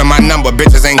remember giving my number,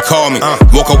 bitches ain't call me.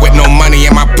 Woke up with no money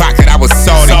in my pocket, I was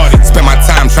salty. Spent my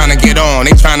time trying to get on,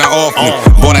 they trying to off me.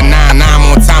 Bought a 9-9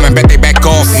 on time and bet they back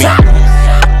off me.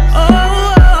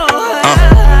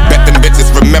 Bet them bitches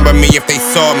remember me if they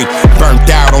saw me. Burnt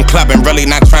out on clubbing, really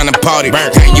not trying to party.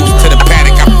 Got used to the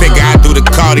paddock, I figure I do the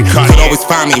cardi. Could always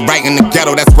find me right in the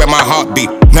ghetto, that's where my heart beat.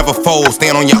 Never fold,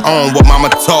 stand on your own, what mama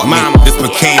taught me. This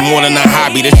became more than a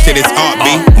hobby, this shit is art,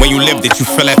 B. When you lived it, you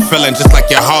feel that feeling just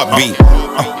like your heartbeat.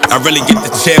 I really get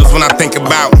the chills when I think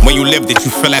about when you lived it,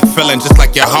 you feel that feeling just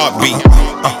like your heartbeat.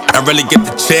 I really get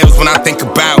the chills when I think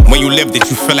about when you lived it,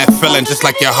 you feel that feeling just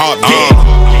like your heartbeat.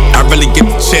 I really get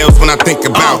the chills when I think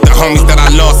about the homies that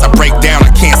I lost, I break down,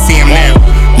 I can't see them now.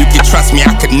 You can trust me,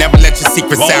 I could never let you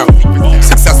secrets out.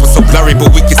 Success was so blurry,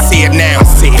 but we can see it now.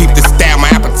 Keep the style, my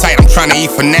appetite, I'm trying to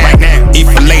eat for now. Eat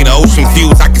for later, ocean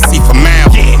views, I can see for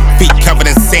miles. Feet covered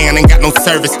in sand, ain't got no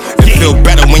service. It feel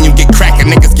better when you get crackin',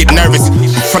 niggas get nervous.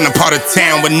 I'm from the part of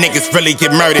town where niggas really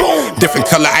get murdered. Different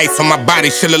color ice on my body,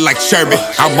 shit look like sherbet.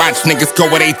 I watch niggas go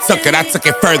where they took it, I took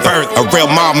it further. A real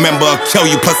mob member will kill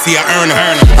you, pussy, a earner.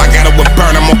 I got it with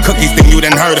burner, more cookies than you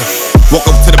done heard of. Woke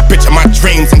up to the bitch of my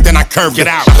dreams and then I curved it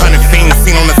out. 100 fiends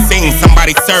seen on the scene,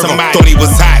 somebody serve him. Thought he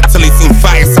was hot till he seen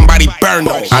fire, somebody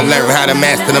burned him. I learned how to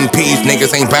master them peas,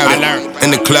 niggas ain't bout it.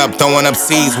 In the club throwing up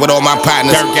C's with all my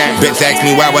partners. Bitch asked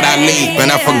me why would I leave,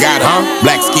 and I forgot her.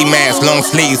 Black ski mask, long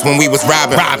sleeves when we was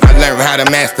robbing. I learned how to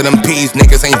master them peas,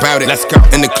 niggas ain't bout it. Let's go.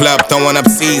 In the club throwing up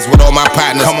C's with all my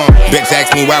partners. Come on. Bitch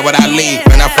asked me why would I leave,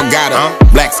 and I forgot her.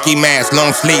 Black ski mask,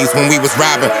 long sleeves when we was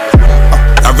robbing.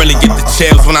 I really get the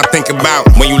chills when I think about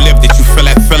when you lived it, you feel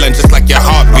that feeling just like your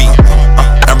heartbeat.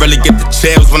 I really get the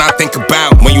chills when I think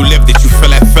about when you lived it, you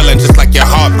feel that feeling just like your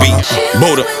heartbeat.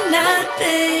 Buddha,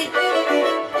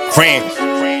 friends,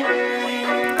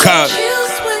 cuz,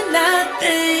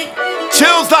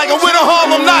 Chills like a winter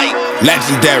Harlem night.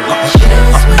 legendary.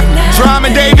 Drum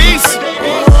and Davies.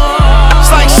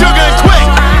 It's like Sugar and Quick.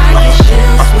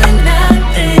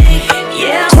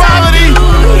 Quality,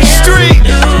 street,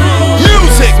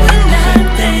 music.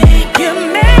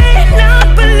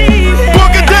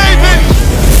 Booker David.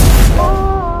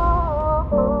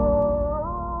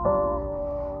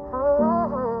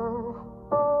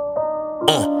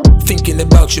 Thinking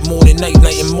about you morning, night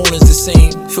and morning's the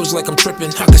same. Feels like I'm tripping,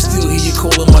 I can still hear you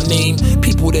calling my name.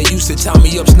 People that used to tie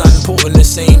me up's not important the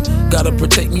same. Gotta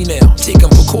protect me now, taking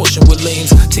precaution with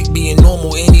lanes. Take being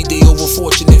normal any day over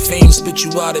fortunate fame. Spit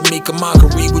you out and make a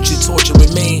mockery with your torture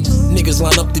remain. Niggas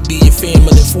line up to be your fame,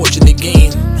 an unfortunate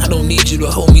gain. I don't need you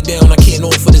to hold me down, I can't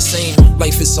offer the same.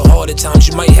 Life is so hard at times,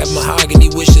 you might have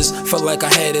mahogany wishes. Felt like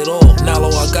I had it all, now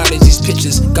all I got is these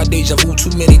pictures. Got deja vu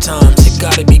too many times, it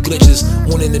gotta be glitches.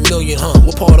 1 in a million, huh?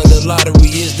 What part of the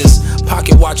lottery is this?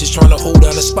 Pocket watches trying to hold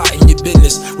down a spot in your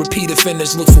business. Repeat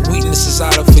offenders look for weaknesses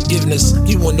out of forgiveness.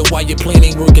 You wonder why your plan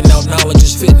ain't working out, knowledge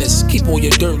is fitness. Keep all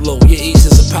your dirt low, your ace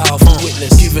is a powerful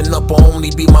witness. Giving up will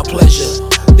only be my pleasure.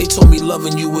 They told me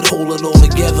loving you would hold it all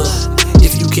together.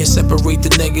 If you can't separate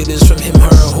the negatives from him,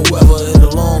 her, and whoever, in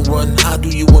the long run, I'll do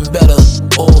you one better.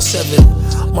 All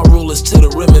 7, my rule is to the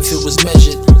rim if it was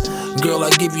measured. Girl, I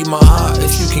give you my heart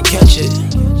if you can catch it.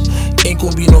 Ain't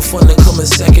gonna be no fun to come in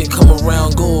second. Come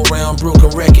around, go around, broken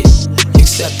record.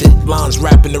 Accept it. Lines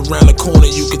rapping around the corner,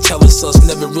 you could tell it's us.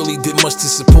 Never really did much to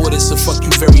support it, so fuck you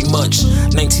very much.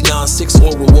 1996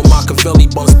 oral with Machiavelli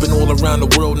bumps. Been all around the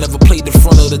world, never played the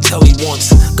front of the telly once.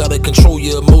 Gotta control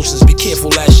your emotions, be careful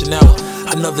lashing out.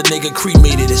 Another nigga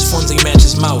cremated, his funds ain't match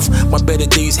his mouth. My better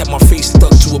days had my face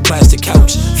stuck to a plastic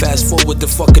couch. Fast forward the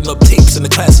fucking up tapes and the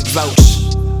classic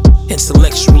vouch.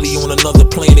 Intellectually on another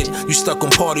planet. You stuck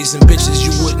on parties and bitches,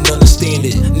 you wouldn't understand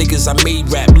it. Niggas I made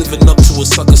rap, living up to a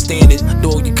sucker standard.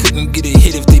 Dog, you couldn't get a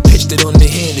hit if they pitched it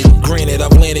underhanded. Granted,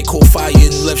 I've landed, caught fire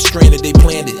and left stranded, they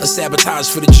planned it. A sabotage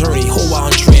for the journey, whole while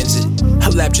in transit. I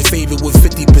lapped your favor with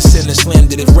 50% and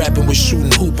slammed it. If rapping was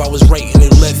shooting hoop, I was writing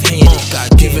it left-handed.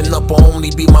 God, giving up will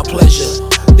only be my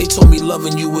pleasure. They told me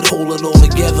loving you would hold it all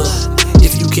together.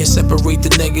 If you can't separate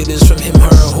the negatives from him, her,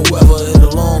 and whoever, in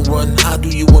the long run, I'll do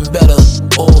you one better.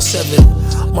 All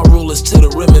 7, my rule is to the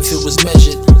rim if it was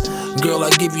measured. Girl,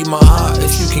 I give you my heart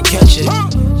if you can catch it.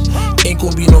 Ain't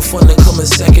gonna be no fun to come in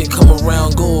second. Come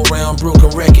around, go around, broken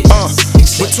record.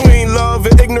 Between love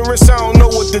and ignorance, I don't know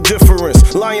what the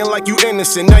difference. Lying like you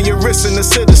innocent, now you're risking a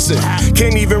citizen.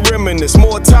 Can't even reminisce,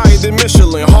 more tired than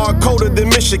Michelin. Hard-coded than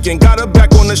Michigan, got her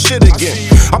back on the shit again.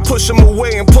 I push them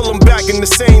away and pull them back in the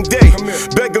same day.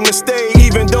 Beg them to stay,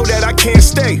 even though that I can't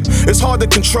stay. It's hard to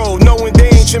control, knowing they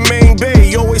ain't your main bae.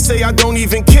 You always say I don't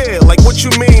even care, like what you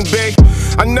mean, babe?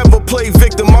 I never play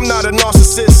victim, I'm not a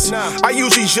narcissist. I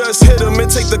usually just hit them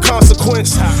and take the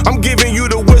consequence. I'm giving you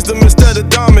the wisdom instead of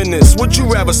dominance. Would you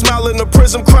rather smile in the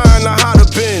prism, crying or hide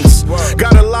the bins?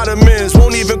 Got a lot of men's,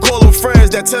 won't even call them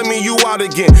friends that tell me you out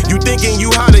again. You thinking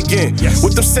you hot again.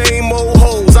 With the same old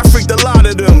hoes, I freaked a lot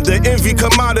of them. The envy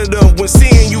come out of them when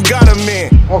seeing you got a man.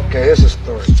 Okay, here's a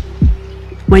story.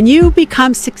 When you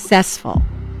become successful,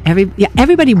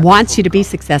 everybody wants you to be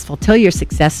successful till you're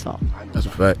successful. That's a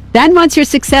fact. Then once you're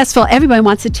successful, everybody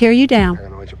wants to tear you down.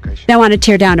 They want to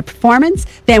tear down a performance.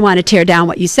 They want to tear down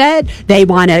what you said. They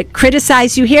want to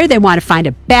criticize you here. They want to find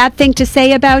a bad thing to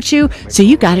say about you. So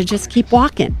you got to just keep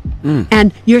walking.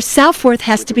 And your self-worth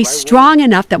has to be strong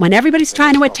enough that when everybody's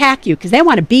trying to attack you, because they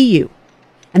want to be you,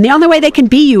 and the only way they can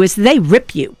be you is they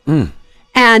rip you.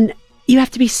 And you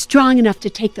have to be strong enough to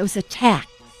take those attacks.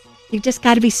 You just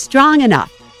got to be strong enough.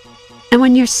 And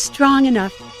when you're strong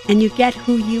enough and you get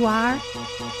who you are,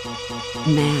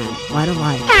 man, what a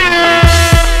life.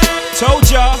 Told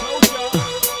y'all.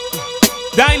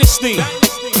 Dynasty.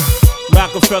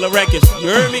 Rockefeller Records. You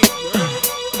heard me?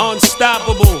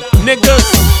 Unstoppable. Niggas.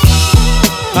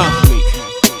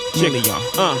 Jiggy,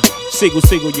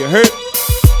 Sigel, you heard?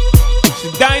 It's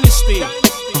a dynasty.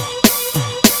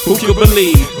 Who could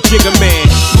believe? Jigga Man,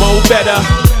 Mo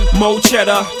better. Mo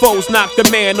cheddar, foes knock the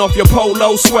man off your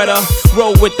polo sweater.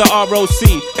 Roll with the ROC,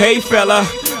 hey fella.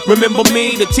 Remember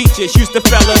me, the teachers used to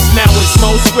fellas. Now it's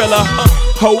Mo Skrilla,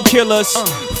 hoe killers,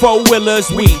 four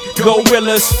willers, we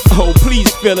gorillas. Oh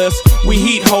please fill us, we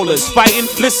heat holders. Fighting,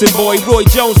 listen boy, Roy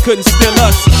Jones couldn't steal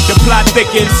us. The plot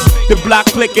thickens, the block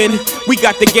clicking. We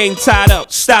got the game tied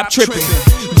up, stop tripping.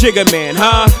 Jigga Man,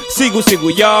 huh? Sigel,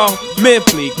 y'all.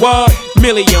 Memphis, what?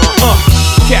 Million,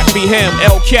 Cappy Ham,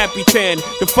 El Capitan.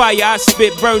 The fire I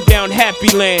spit burned down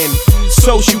Happy Land.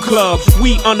 Social club,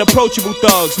 we unapproachable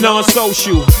thugs,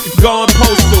 non-social, gone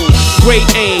postal. Great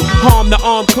aim, harm the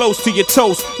arm close to your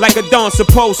toast, like a Don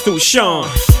supposed to. Sean,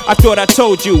 I thought I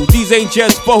told you, these ain't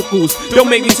just vocals. Don't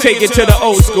make me take it to the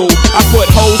old school. I put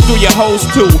hoes through your hoes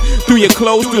too, through your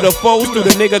clothes, through the foes, through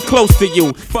the nigga close to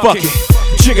you. Fuck it.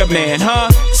 Jigga Man, huh?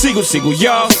 Sigel,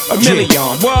 y'all. A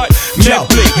million, what?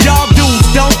 Netflix. Y'all dudes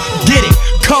don't get it.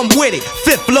 Come with it.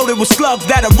 Fifth loaded with slugs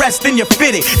that arrest in your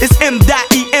fitted. It's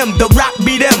M.E.M. The rock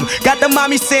beat them. Got the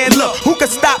mommy saying, look, who can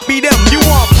stop beat them? You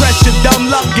want pressure, dumb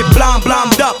luck, get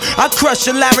blommed up. I crush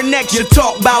your larynx, you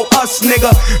talk about us, nigga.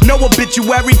 No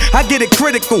obituary, I get it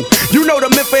critical. You know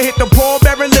the myth hit the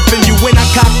pallbearer lipping you. When I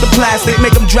cock the plastic,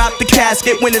 make them drop the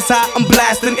casket. When it's hot, I'm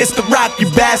blasting. It's the rock, you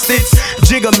bastards.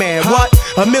 Jigga Man, what?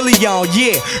 A million,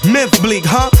 yeah. Myth bleak,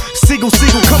 huh? Sigel,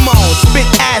 come on, spit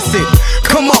acid.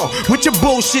 Come on, with your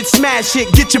bullshit, smash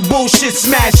it. Get your bullshit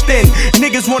smashed in.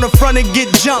 Niggas wanna front and get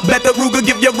jumped. Bet the Ruger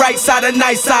give your right side a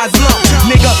nice size lump.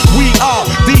 Nigga, we are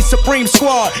the supreme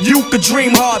squad. You could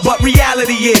dream hard, but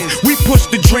reality is we push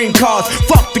the dream cars.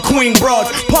 Fuck the queen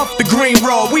broads, puff the green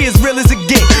raw. We as real as it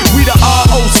get. We the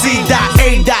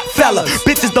ROC.A. fella.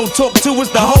 Bitches don't talk to us,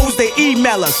 the hoes they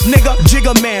email us. Nigga,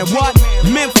 Jigga Man, what?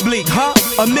 Memphis bleak, huh?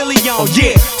 A million,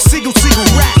 yeah. Sigel,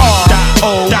 rap.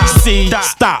 ROC,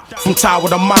 stop. From tower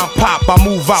to mom pop, I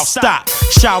move out, stop.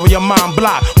 Shower your mind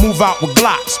block, move out with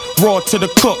Glocks. Raw to the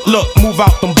cook, look, move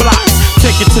out them blocks.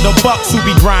 Take it to the Bucks who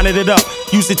be grinding it up.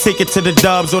 Used to take it to the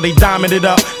Dubs or they diamond it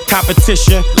up.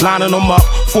 Competition, lining them up.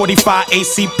 45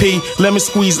 ACP, lemon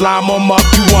squeeze, lime them up.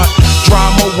 You want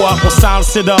drama, what? We'll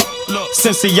silence it up.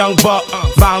 Since a young buck,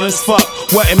 violence fuck.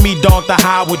 Wasn't me, dog, the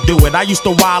how I would do it. I used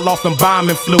to wild off and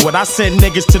bombing fluid. I sent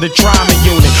niggas to the trauma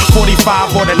unit.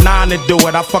 45 or the 9 to do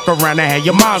it. I fuck around and have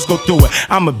your moms go through it.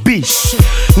 I'm a beast.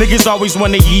 Niggas always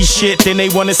wanna eat shit, then they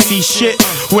wanna see shit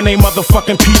when they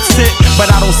motherfucking peeps it.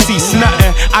 But I don't see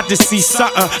nothing, I just see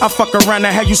something. I fuck around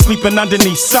and have you sleeping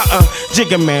underneath something.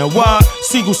 Jigga Man, what?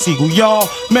 Sigel, y'all.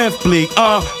 Memphis bleak,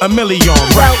 a million,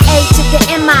 right? Well, A to the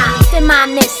M.I.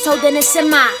 Feminist, holding a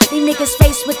semi. These niggas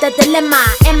faced with the dilemma.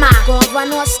 Am I gonna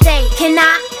run or stay? Can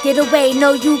I get away?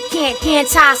 No, you can't. Can't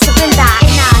tie, surrender.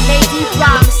 And I, Lady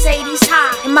Bra, Mercedes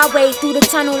high. In my way through the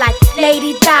tunnel like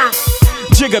Lady Di.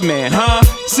 Jigga Man, huh?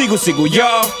 Sigel,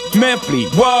 y'all.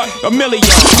 Memphis, what? A million.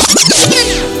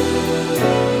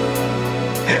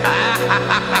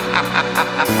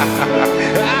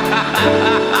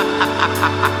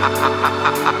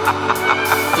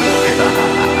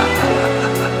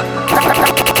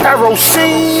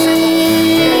 Kerosene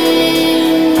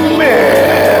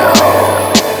Mill.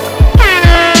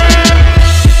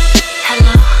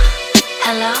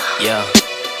 Hello? Yeah.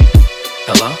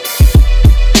 Hello?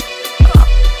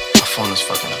 My phone is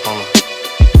fucking up. Hold on.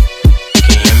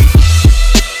 Can you hear me?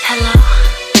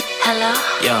 Hello?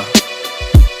 Yeah.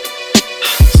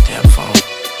 This damn phone.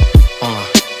 Hold on.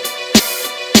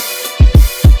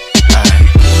 Alright.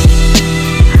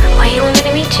 Where you want me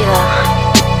to meet you though?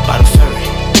 By the ferry.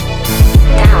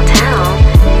 Downtown?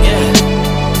 Yeah.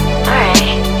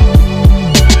 Alright.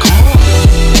 Come on.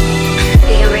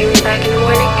 You gonna bring me back in the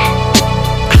morning?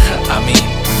 I mean,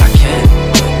 I can,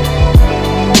 but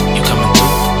you coming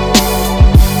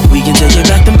through? We can take it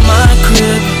back to my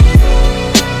crib.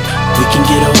 We can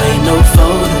get away, no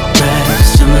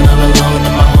photographs. Chillin' all alone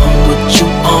in my home with you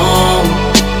on.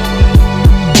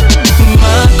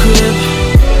 My crib.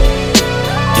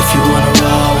 If you wanna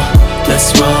roll, let's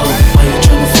roll. Why you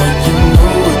tryna front? You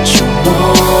know what you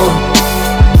want.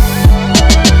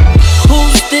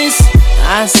 Who's this?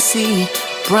 I see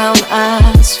brown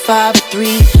eyes,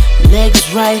 5'3", legs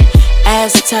right,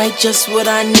 ass tight, just what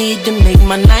I need to make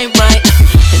my night right.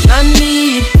 And I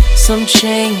need some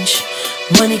change.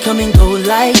 Money come and go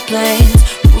like planes.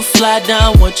 We'll fly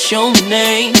down, what's your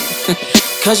name?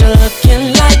 Cause you're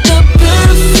looking like the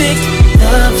perfect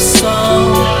love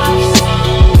song.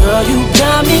 Girl, you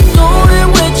got me going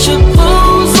with your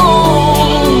clothes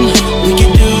on. We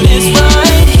can do this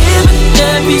right here, but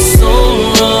that'd be so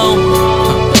wrong.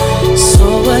 So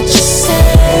what you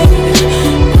say?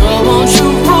 Girl, won't you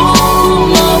roll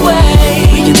my way?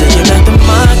 We can take it back to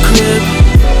my crib.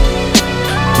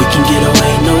 We can get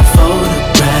away, no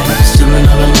photographs. Chillin'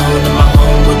 all alone in my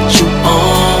home with you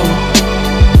on.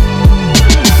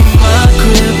 My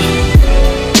crib.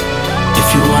 If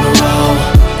you wanna roll,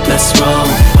 let's roll.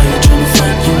 Why you tryna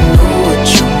front? You know what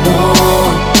you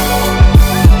want.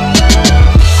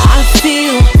 I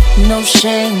feel no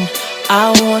shame. I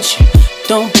want you,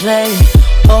 don't play.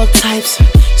 All types of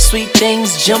sweet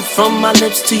things jump from my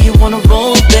lips to you wanna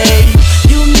roll, babe.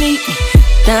 You meet me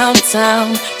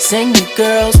downtown, sing the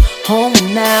girls home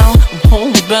now. I'm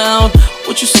homebound.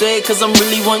 What you say? Cause I'm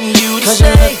really wanting you to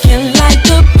say. Cause you're looking like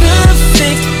the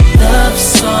perfect love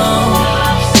song.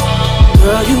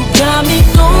 Girl, you got me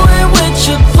going with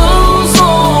your clothes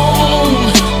on.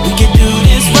 We can do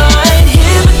this right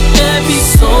here, but that'd be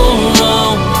so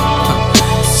wrong.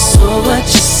 So what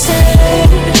you say?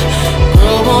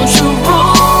 Girl, won't you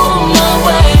roll my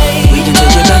way? We can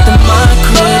take it back to my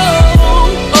crib.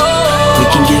 We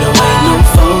can get away, no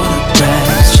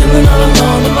photographs. Chillin' all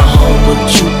alone in my home with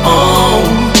you on.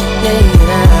 Yeah.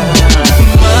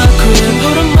 My crib, go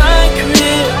to my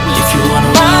crib. If you wanna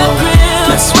roll,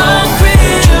 let's roll.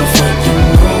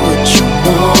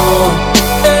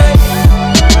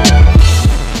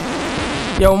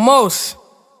 Yo, Mos,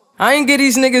 I ain't get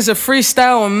these niggas a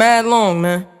freestyle in mad long,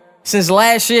 man. Since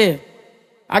last year.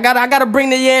 I gotta bring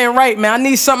the year in right, man. I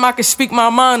need something I can speak my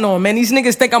mind on, man. These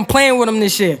niggas think I'm playing with them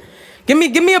this year. Give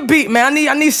me a beat, man.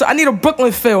 I need a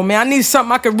Brooklyn feel, man. I need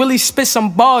something I can really spit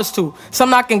some bars to.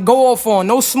 Something I can go off on.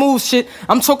 No smooth shit.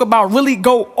 I'm talking about really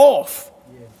go off.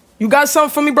 You got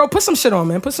something for me, bro? Put some shit on,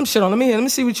 man. Put some shit on. Let me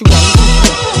see what you got.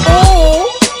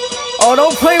 Oh,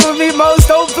 don't play with me, Mos.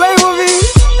 Don't play with me.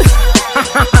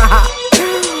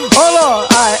 Hold on.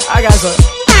 Alright, I got some.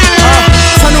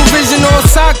 Tunnel vision on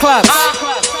Cyclops.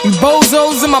 You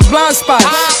bozos in my blind spots.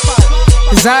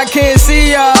 Cause I can't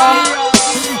see y'all.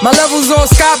 My levels on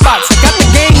skybox. Got the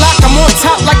game locked, I'm on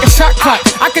top like a shot clock.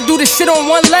 I could do this shit on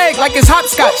one leg like it's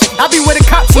hopscotch. I be where the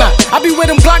cops not. I be where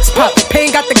them Glocks pop.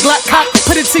 Pain got the Glock cock.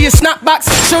 Put it to your snot box.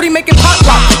 Shorty make it pop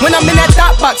lock. When I'm in that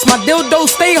dot box, my dildo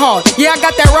stay hard. Yeah, I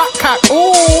got that rock cock.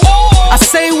 Ooh. I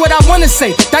say what I wanna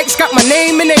say. Dykes got my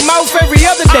name in their mouth every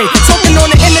other day. Talking on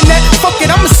the internet, fuck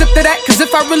it, I'ma sip to that. Cause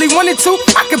if I really wanted to,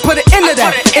 I could put it into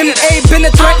that. M.A. been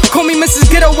a threat, call me Mrs.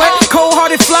 Get Away.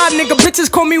 Cold-hearted fly, nigga, bitches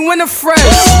call me Winifred.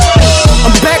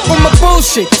 I'm back with my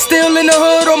bullshit. Still in the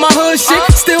hood on my hood shit.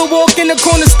 Still walk in the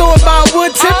corner store and buy a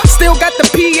wood tip. Still got the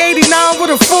P89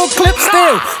 with a full clip.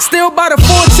 Still buy the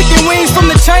 4 chicken wings from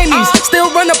the Chinese.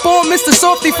 Still run up on Mr.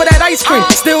 Softy for that ice cream.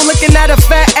 Still looking at a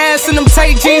fat ass in them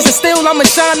tight jeans. And still I'ma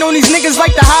shine on these niggas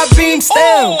like the high beam.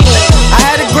 Still I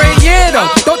had a great year though.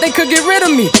 Thought they could get rid of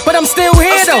me, but I'm still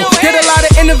here though. Did a lot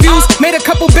of interviews, made a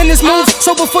couple business moves.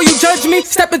 So before you judge me,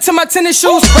 step into my tennis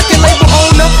shoes. Record label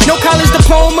owner, no college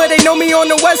diploma. They know me on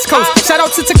the West Coast. Shout out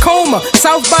to Tacoma,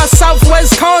 South by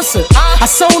Southwest concert. I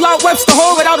sold out Webster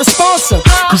Hall without a sponsor.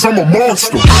 Cause I'm a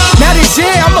monster. Now this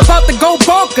year I'm about to go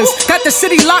bonkers. Got the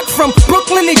city locked from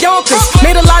Brooklyn to Yonkers.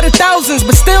 Made a lot of thousands,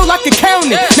 but still I can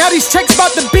count it. Now these checks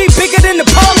about to be bigger than the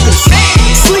Parkers.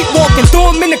 Sleepwalking,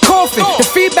 threw them in the coffin. The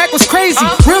feedback was crazy,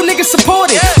 real niggas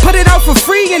supported. Put it out for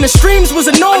free and the streams was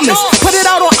enormous. Put it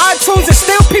out on iTunes and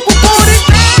still people bought it.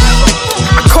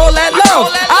 I call that love.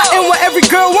 I am what every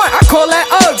girl want. I call that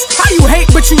Uggs. How you hate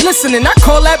but you listening? I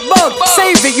call that bug.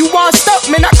 Save it, you washed up,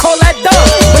 man. I call that dub.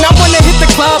 When I wanna hit the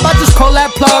club, I just call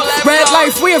that plug. Red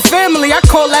life, we a family. I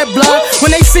call that blood.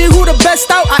 When they see who the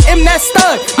best out, I am that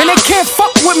stud. Man, they can't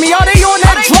fuck with me. Are they on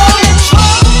that drug?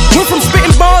 Went from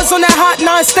spitting bars on that Hot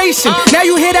 9 station. Now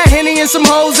you hear that Henny and some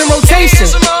hoes in rotation.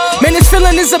 Man, this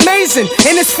feeling is amazing.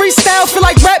 And this freestyle feel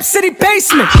like Rap City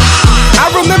Basement.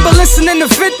 I remember listening to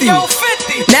 50.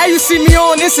 Now you see me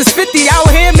on This Is 50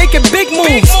 out here making big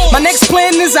moves. My next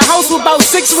plan is a house with about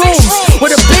 6 rooms.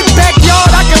 With a big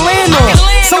backyard I can land on.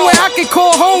 Somewhere I can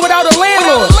call home without a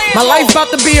landlord. My life about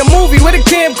to be a movie with a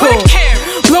camcorder.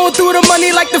 Blowing through the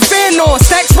money like the fan on.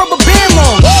 Stacks rubber band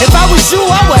on. If I was you,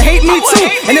 I would hate me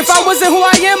too. And if I wasn't who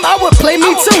I am, I would play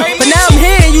me too. But now I'm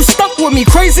here and you stuck with me,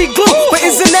 crazy glue. But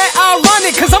isn't that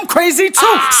ironic? Cause I'm crazy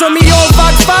too. Some of y'all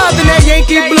Fox 5 in that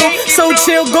Yankee blue. So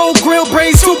chill, gold grill,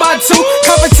 braids 2x2.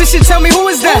 Competition, tell me who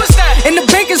is that? In the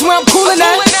bank is where I'm coolin'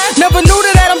 at. Never knew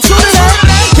to that, I'm true to that.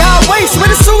 Y'all waste,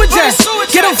 where the sewage at?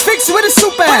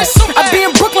 hat. I be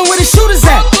in Brooklyn where the shooters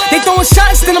at. They throwing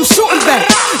shots, then I'm shooting back.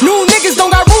 New niggas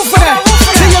don't got room for that.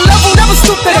 To your level, never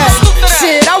stoop to that.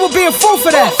 Shit, I would be a fool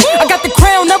for that. I got the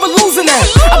crown, never losing that.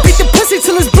 I beat the pussy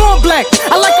till it's blue and black.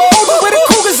 I like a older where the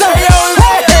cougars at.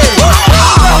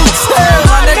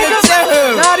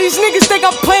 Nah, these niggas think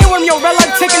I'm playing with them. Yo, Red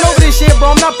Light taking over this shit,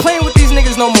 bro. I'm not playing with these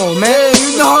niggas no more, man. Yeah,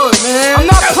 you know it, man. I'm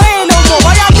not playing no more.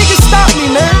 Why y'all niggas stop me,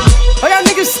 man? Why y'all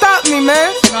niggas stop me,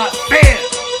 man? Not fair.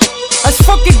 Let's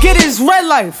fucking get it. It's Red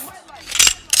Life.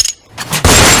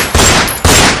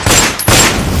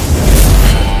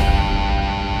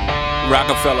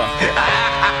 Rockefeller.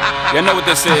 Y'all know what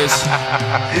this is.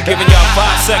 We're giving y'all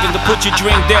 5 seconds to put your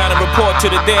drink down and report to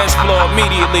the dance floor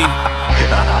immediately.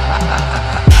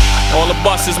 All the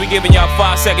buses, we giving y'all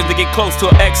 5 seconds to get close to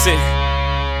an exit.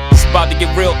 It's about to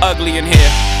get real ugly in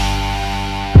here.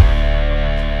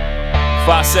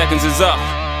 5 seconds is up.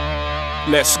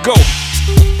 Let's go.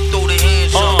 Throw the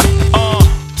hands up.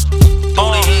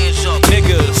 Throw the hands up.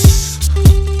 Niggas.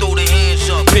 Throw the hands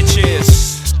up.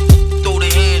 Bitches. Throw the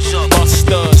hands up.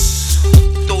 Busters.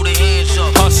 Throw the hands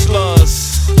up.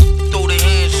 Hustlers. Throw the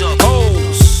hands up.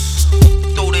 Hoes.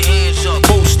 Throw the hands up.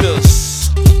 Boosters.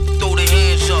 Throw the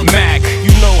hands up. Mac,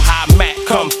 you know how Mac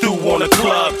come through on a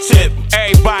club tip.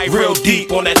 Everybody real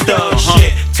deep on that thug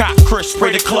shit. Cop Chris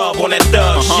spray the club on that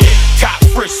thug shit. Cop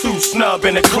Frisk who snub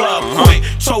in the club quick.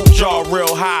 Told y'all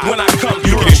real high. When I come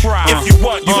through, try. If you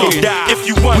want, you can die. If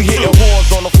you want, we hitting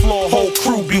whores on the floor, whole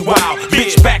crew be wild.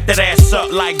 Bitch, back that ass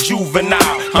up like Juvenile.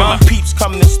 When my peeps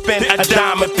come to spend a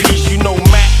dime a piece, you know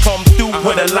Mac come through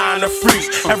with a line of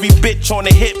freaks. Every bitch on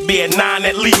the hip be a 9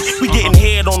 at least. We getting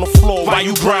head on the floor while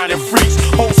you grinding freaks.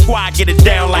 Whole squad get it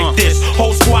down like this.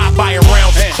 Whole squad buying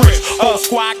rounds of Chris. Whole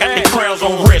squad got the crowns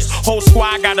on wrist. Whole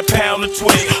squad got a pound of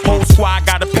twist. Whole squad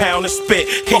got a pound of spit.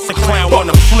 Case a clown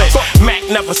wanna flip. Mac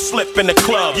never slip in the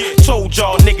club. Told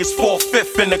y'all niggas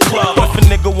 4/5 in the club. If a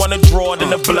nigga wanna draw it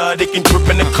in the blood, it can drip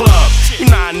in the club. You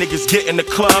know how niggas get in the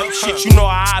club. Shit, you know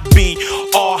how I be.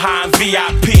 All high and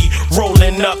VIP.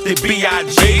 Rolling up the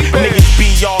B.I.G. Niggas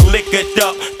be all liquored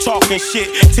up. Talking shit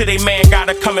till they man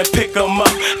gotta come and pick them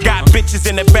up. Got bitches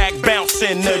in the back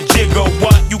bouncing the jigger.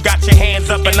 What? You got your hands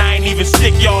up and I ain't even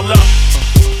stick y'all up.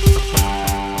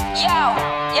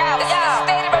 Yo, this is a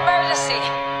state of emergency.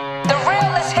 The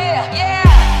real is here.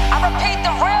 Yeah, I repeat,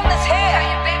 the real is here.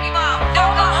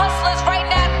 All my hustlers right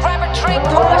now, grab a drink,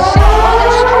 pour a shot, run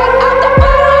it straight out the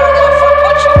bottle. I don't give a fuck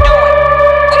what you doing.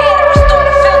 We here to restore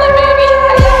the feeling, baby.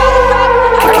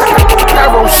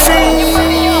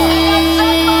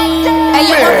 Hey,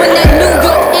 yo, up in that New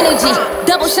York energy.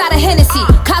 Double shot of Hennessy.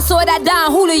 Caso that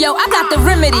Don Julio, I got the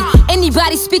remedy.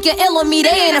 Anybody speaking ill on me, they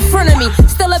ain't in front of me.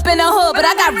 Still up in the hood, but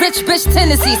I got rich bitch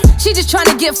tendencies. She just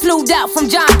tryna get flued out from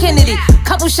John Kennedy.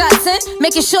 Couple shots in,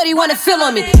 making sure they wanna feel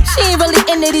on me. She ain't really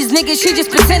into these niggas, she just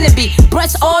pretend to be.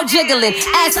 Breasts all jiggling,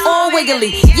 ass all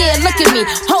wiggly. Yeah, look at me,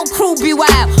 whole crew be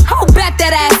wild. Hold back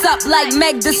that ass up like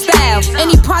Meg Thee Style.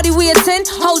 Any party we attend,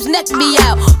 hoes neck be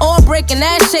out. All breaking,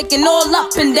 ass shaking, all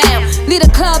up and down. Lead a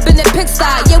club in the pigsty,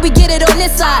 yeah we get it on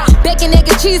this side. Bacon, egg,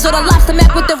 and cheese or the lobster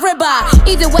mac with the ribeye.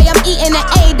 Either way, I'm eating an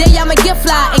A day, I'ma get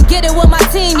fly and get it with my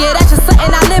team. Yeah, that's just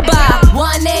something I live by.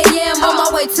 1 a.m. on my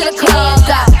way to the club.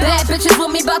 Got bad bitches with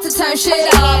me, about to turn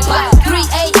shit up. By 3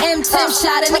 a.m. 10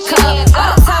 shot in the club.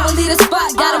 By the time we leave the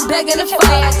spot, got him begging to fuck.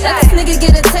 Let this nigga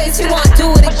get a taste, he wanna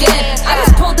do it again. I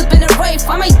just pulled up in a Wraith,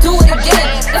 I may do it again.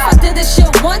 If I did this shit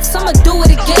once, I'ma do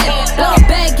it again. Blow it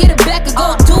back, get it back, and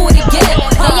go do it again.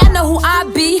 Yeah, y'all know who I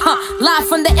be, live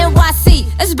from the NYC.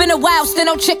 It's been a while, still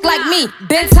no chick like me.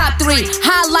 Been top 3,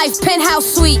 high life, penthouse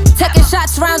suite. Taking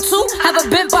shots round 2, have a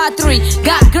been by 3.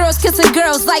 Got girls kissing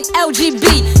girls like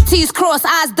LGB. T's crossed,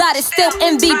 eyes dotted, still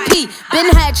MVP. Been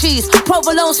had cheese,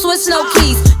 provolone, Swiss, no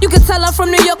keys. You can tell I'm from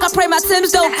New York, I pray my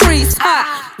Timbs don't crease.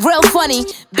 Real funny,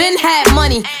 been had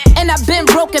money. And I been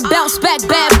broken, bounce back,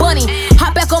 bad bunny.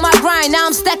 Hop back on my grind, now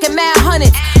I'm stacking mad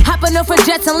hundreds. Hopping up for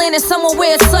jets and landing somewhere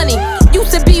where it's sunny.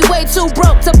 Used to be way too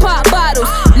broke to pop bottles.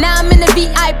 Now I'm in the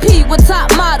VIP with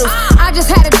top models. I just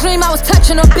had a dream I was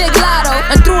touching a big lotto.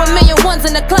 And threw $1 million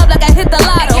in the club like I hit the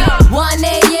lotto. 1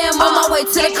 a.m. on my way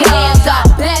to the club.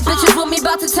 Got bad bitches with me,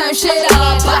 about to turn shit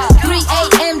up. By 3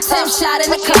 a.m. 10 shot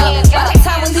in the club. By the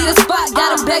time we leave the spot,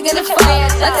 got him begging to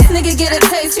fuck. Let this nigga get a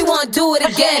taste, he wanna do it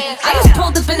again. I just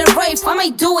pulled up in a Wraith, I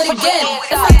may do it again.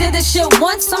 If I did this shit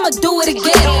once, I'ma do it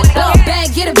again. Blow it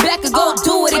back, get it back, and go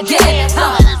do it again.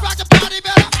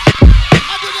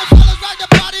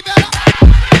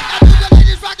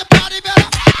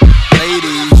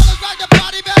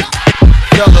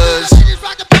 Fellas,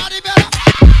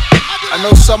 I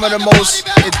know some of the most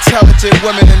intelligent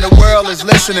women in the world is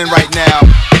listening right now.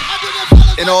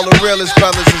 And all the realest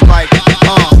brothers is like,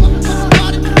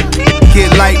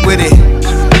 get light with it.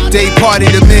 Day party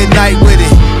to midnight with it.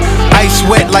 Ice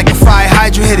wet like a fire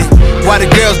hydrant hit it. While the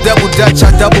girls double dutch, I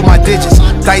double my digits.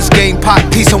 Dice game, pop,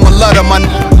 piece on one love of my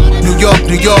New York,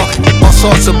 New York, all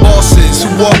sorts of bosses who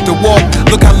walk the walk.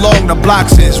 Look how long the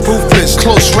blocks is. Ruthless,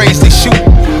 close range, they shoot.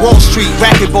 Wall Street,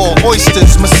 racquetball,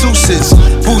 oysters, masseuses,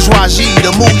 bourgeoisie, the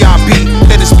mooyah beat.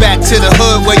 Then it's back to the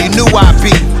hood where you knew I'd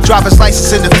be. Driver's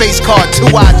license in the face card,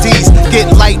 2 IDs. Get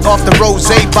light off the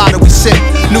rosé bottle we sip.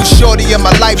 New shorty in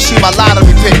my life, she my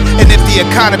lottery pick. And if the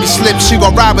economy slips, she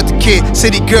gon' ride with the kid.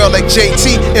 City girl like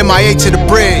JT, MIA to the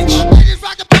bridge.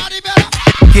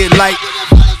 Get light.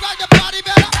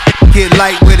 Get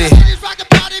light with it.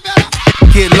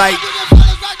 Get light.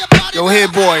 Yo, here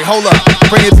boy, hold up,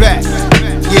 bring it back.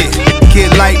 Yeah,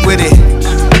 get light with it.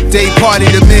 Day party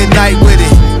to midnight with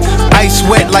it. Ice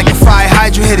wet like a fire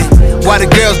hydrant hit it. While the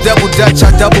girls double dutch,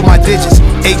 I double my digits.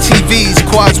 ATVs,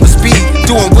 quads with speed.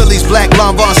 Doing Willie's, black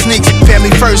Lanvin sneaks.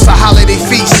 Family first, a holiday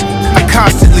feast. I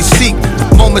constantly seek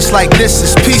moments like this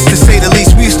is peace, to say the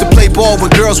least. We used to play ball when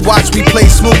girls watched me play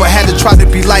smooth. I had to try to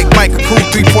be like Mike, a cool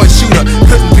 3-point shooter.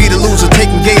 Couldn't be the loser,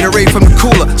 taking Gatorade from the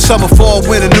cooler. Summer, fall,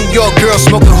 winter, New York girls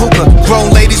smoking hookah. Grown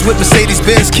ladies with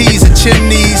Mercedes-Benz keys and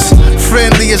chimneys.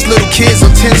 Friendly as little kids on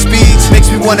 10 speeds.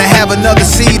 Makes me wanna have another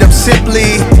seed. I'm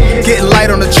simply getting light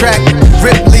on the track.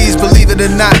 Ripley's, believe it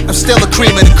or not, I'm still a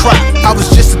cream of the crop. I was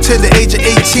just a tender age of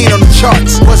 18 on the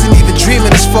charts. Wasn't even dreaming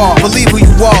this far. Believe who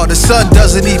you are, the sun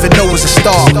doesn't even know it's a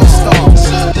star.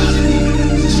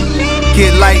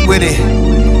 Get light with it.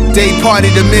 Day party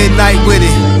to midnight with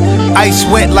it. Ice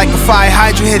wet like a fire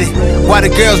hydrant hit it. While the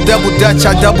girls double dutch,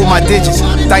 I double my digits.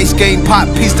 Dice game, pop,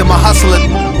 piece to my hustler.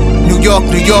 New York,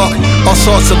 New York, all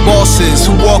sorts of bosses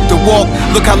who walk the walk.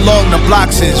 Look how long the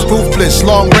blocks is. Ruthless,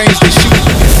 long range, they shoot.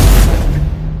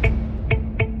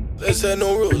 Let's have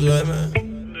no rules, right, man?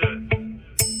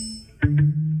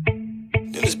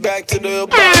 Then it's back to the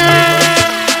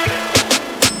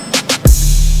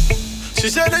She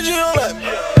said that she don't like me,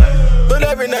 but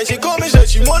every night she call me, said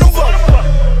she wanna fuck.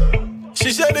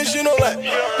 She said that she don't like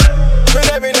me, but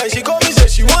every night she call me, said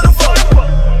she wanna fuck.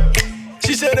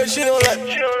 She said that she don't like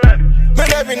me,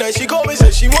 but every night she call me,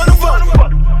 said she wanna fuck.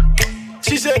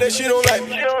 She said that she don't like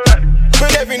me,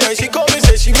 but every night she call me,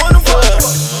 said she wanna fuck.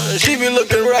 She be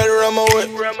looking right around my way.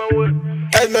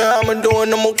 Ask me how I'm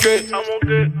doing, I'm okay.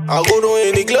 I go to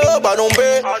any club, I don't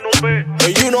bet.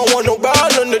 And you don't want no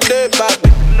ball on the dead body.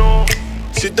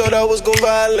 She thought I was gon'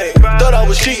 violate. Thought I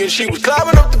was cheating, she was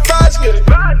climbing up the basket.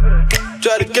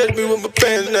 Try to catch me with my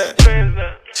pants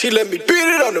down. She let me beat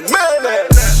it on the man.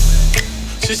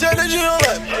 She said that she don't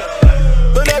like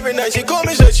me, but every night she call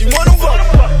me, said she wanna fuck.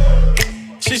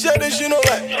 She said that she don't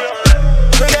like me,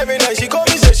 but every night she call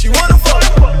me, said she wanna fuck.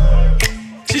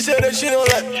 She said that she don't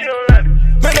like me,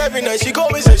 but every night she call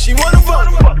me, said she wanna fuck.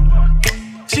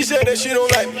 She said that she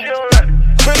don't like me,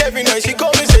 but every night she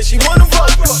call me, said she wanna fuck.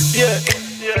 Yeah.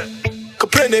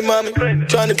 Comprende, mommy.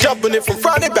 Tryna jump on it from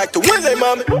Friday back to Wednesday,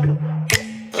 mommy.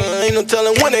 Ain't no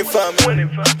telling when they find me.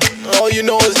 All you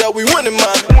know is that we winning,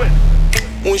 mommy.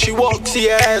 When she walk, see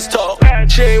her ass talk.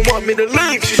 She ain't want me to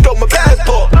leave, she stole my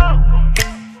passport.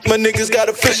 My niggas got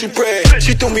official bread.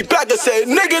 She threw me back and said,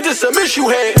 nigga, this a miss you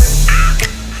had.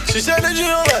 She said that she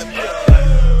don't like me,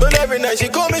 but every night she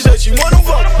call me, said she wanna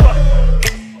fuck.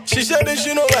 She said that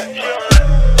she don't like me,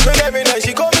 but every night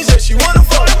she call me, said she wanna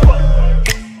fuck.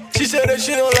 She said that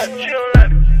she don't like me,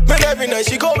 but every night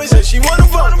she call me, said she wanna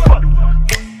fuck.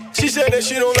 She said that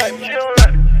she don't like me,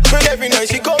 but every night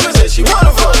she call me, said she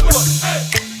wanna fuck.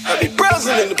 I be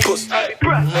browsing in the pussy.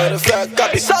 Matter of fact,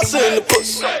 I be salsa in the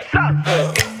pussy. I'm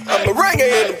merengue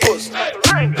in the pussy.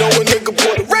 Know a nigga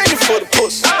Puerto Rican for the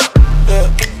pussy.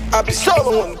 I be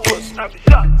solo in the pussy.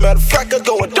 Matter of fact, I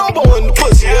go adobo in the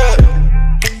pussy.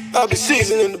 I be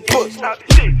seasoning the pussy.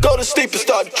 Go to sleep and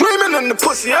start dreaming in the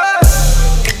pussy.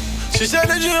 She said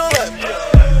that she don't like me,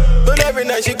 but every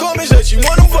night she call me, said she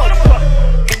wanna fuck.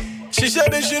 She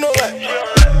said that she don't like me,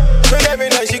 but every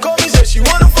night she call me, said she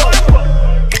wanna fuck.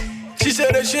 She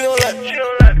said that she don't like me,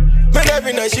 but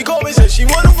every night she call me, said she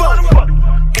wanna fuck.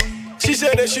 She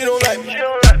said that she don't like me,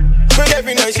 but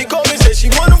every night she call me, said she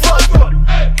wanna fuck.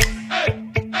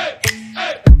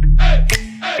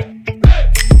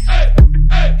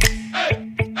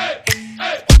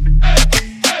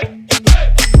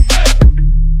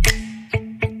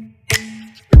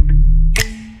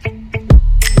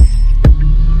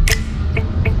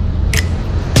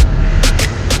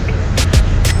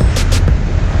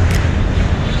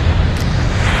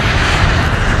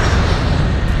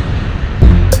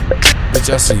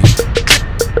 I see you.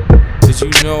 Did you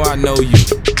know I know you?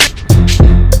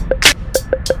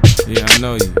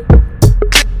 know you.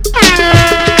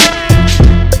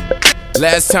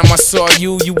 Last time I saw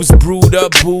you, you was brewed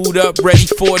up, booed up, ready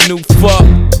for a new fuck.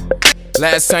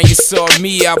 Last time you saw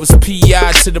me, I was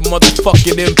P.I. to the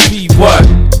motherfucking MP, what?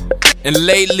 And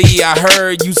lately I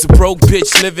heard you's a broke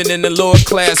bitch living in the lower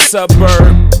class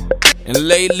suburb. And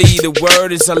lately the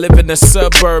word is I live in a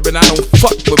suburb and I don't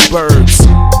fuck with birds.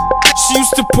 She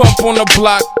used to pump on the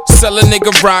block, sell a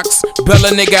nigga rocks, bail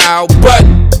a nigga out, but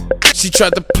she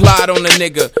tried to plot on a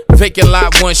nigga. Vacant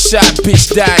lot, one shot,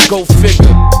 bitch died, go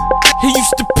figure. He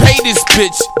used to pay this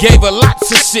bitch, gave her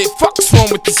lots of shit. Fuck's wrong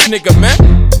with this nigga,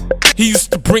 man? He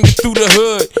used to bring it through the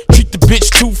hood, treat the bitch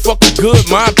too fucking good,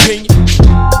 my opinion.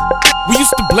 We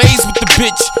used to blaze with the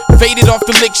bitch, faded off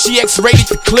the lick, she X-rated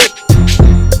the clip.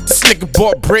 This nigga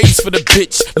bought braids for the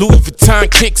bitch, Louis Vuitton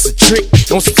kicks a trick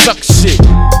on some sucker shit.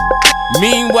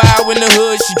 Meanwhile in the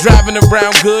hood, she driving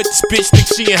around good. This bitch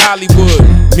thinks she in Hollywood.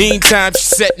 Meantime, she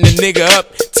setting the nigga up,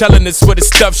 telling us what the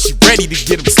stuff she ready to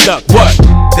get him stuck. What?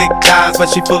 Thick thighs, but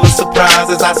she full of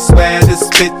surprises. I swear this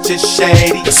bitch is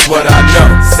shady. That's what I know.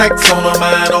 Sex on her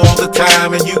mind all the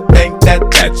time, and you think that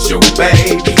that's your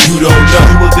baby. You don't know.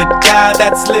 You a good guy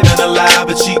that's living a lie,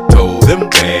 but she told him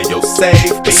where your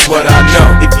safe be. That's what I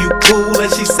know. If you cool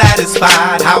and she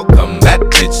satisfied, how come that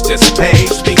bitch just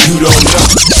pays me? You don't know.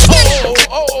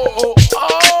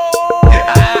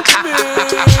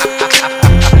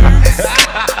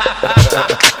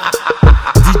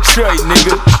 Detroit,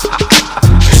 nigga.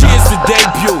 She is the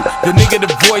debut. The nigga, the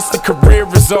voice, the career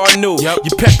is all new.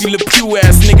 You peppy Le Pew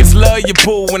ass niggas love your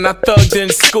boo. When I thugged in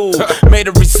school, made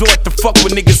a resort to fuck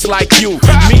with niggas like you.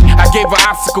 Me, I gave her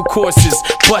obstacle courses,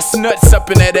 bust nuts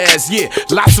up in that ass, yeah,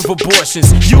 lots of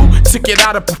abortions. You took it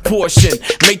out of proportion,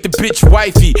 made the bitch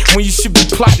wifey when you should be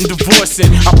plotting divorcing.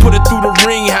 I put her through the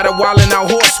ring, had her wildin' out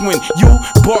horsewind. You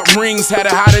bought rings, had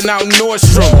her hiding out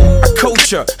Nordstrom. I coach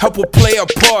her, help her play her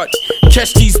part.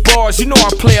 Catch these bars, you know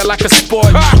I play her like a sport.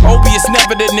 Obi is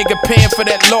never the nigga paying for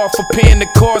that law, for paying the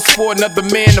cost for another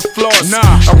man to floss.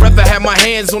 I'd rather have my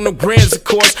hands on the grands, of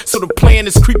course. So the plan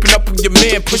is creeping up on your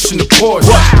man, pushing the Porsche.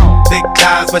 Wow. Thick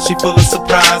thighs, but she full of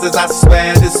surprises. I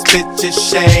swear this bitch is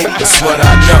shady. That's what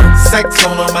I know. Sex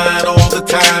on her mind all the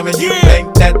time, and you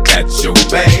think that that's your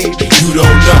baby. You don't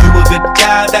know. You a good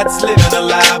guy that's living a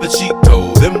lie, but she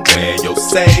told him where your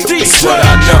safe be. That's what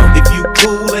I know. If you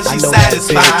cool and she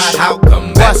satisfied, how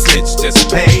come that bitch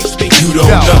just pays me? You don't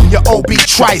know. Your OB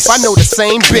Trice, I know the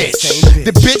same bitch.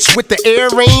 The bitch with the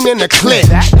earring and the clip.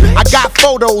 I got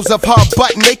photos of her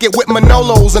butt naked with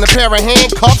Manolos and a pair of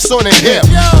handcuffs on her hip.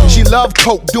 She love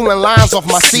coke, doing lines off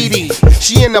my CD.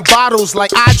 She in the bottles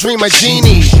like I Dream a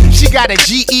Genie. She got a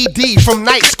GED from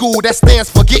night school that stands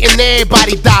for getting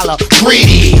everybody dollar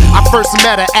greedy. I first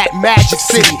met her at Magic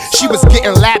City. She was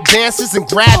getting lap dances and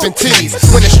grabbing titties.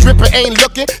 When a stripper ain't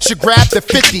looking, she grab the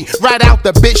 50 right out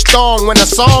the bitch thong when the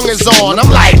song is on. I'm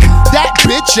like, that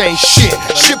bitch ain't shit.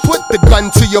 She put the gun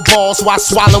to your balls while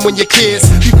swallowing your kids.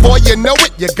 Before you know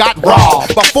it, you got raw.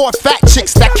 But 4 fat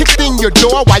chicks that kicked in your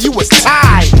door while you was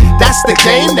tied. That's the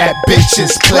game that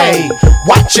bitches play.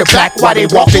 Watch your back while they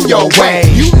walking your way.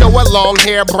 You know her long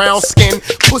hair, brown skin.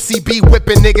 Pussy be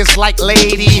whipping niggas like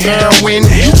Lady Heroin.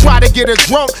 You try to get her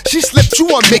drunk, she slipped you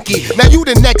a Mickey. Now you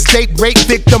the next date rape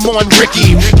victim on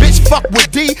Ricky. Bitch fuck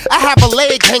with D, I have a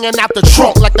leg hanging out the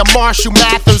trunk like the Marshall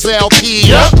Mathers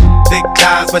LP. Thick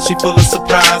thighs, but she full of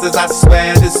surprises. I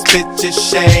swear this bitch is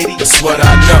shady. That's what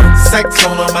I know. Sex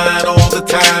on her mind all the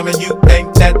time, and you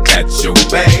think that that's your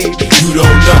baby. You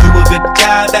don't know. You a good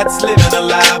guy that's living a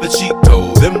lie, but she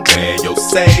told him where your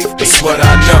safe be. That's what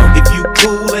I know. If you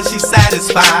cool and she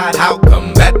satisfied, how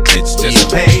come that bitch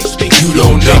just pays me? You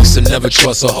don't know. So never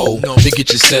trust a hoe. They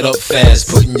get you set up fast,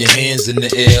 putting your hands in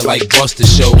the air like Buster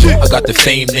Show. I got the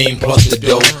fame name plus the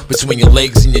dough. Between your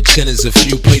legs and your chin is a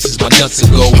few places my nuts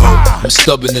will go. I'm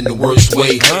stubborn in the worst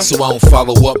way, so I don't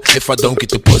follow up if I don't get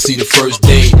the pussy the first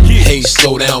day. Hey,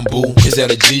 slow down, boo, cause at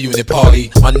a G-Unit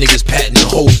party, my niggas patting the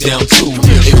hoes down too.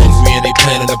 They hungry and they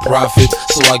planning a profit,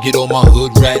 so I get on my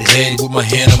hood rat head with my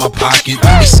hand in my pocket.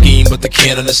 They scheme, but they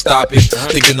can't stop it.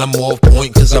 Thinking I'm off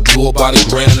point cause I blew about $1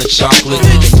 grand on the chocolate.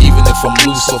 And even if I'm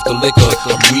loose off the liquor,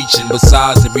 I'm reaching.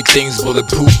 Besides, everything's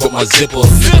bulletproof but my zipper.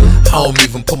 I don't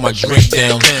even put my drink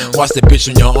down. Watch the bitch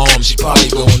on your arm, she probably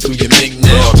going through your mink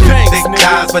now. Thick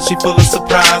thighs, but she full of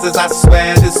surprises. I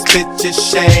swear this bitch is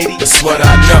shady. That's what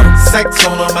I know. Sex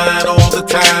on her mind all the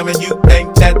time, and you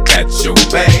think that that's your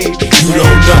baby. You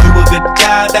don't know. You a good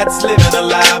guy that's living a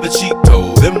lie, but she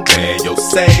told him where your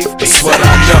safe be. That's what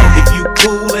I know. If you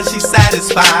cool and she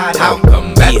satisfied, how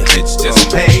come that bitch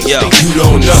just paid Yo, me. you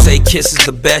don't know. Say Kiss is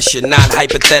the best, you're not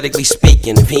hypothetically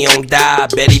speaking. If he don't die, I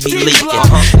bet he be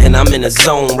leaking. And I'm in a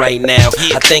zone right now.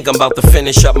 I think I'm about to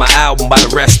finish up my album by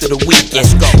the rest of the weekend.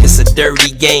 It's a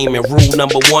dirty game, and rule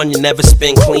number one, you never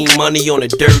spend clean money on a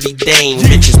dirty dame.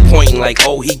 Bitches pointing like,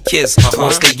 oh, he kissed.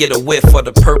 Once they get a whiff of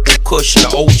the purple kush and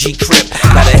the OG Crip.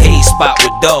 Got a haze spot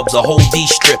with dubs, a whole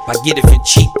D-strip. I get it for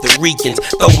cheap, the Ricans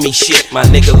throw me shit. My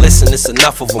nigga, listen, it's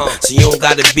enough of them. So you don't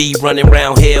gotta be running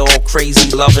around here all crazy,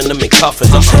 loving them and cuffing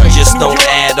them. Just don't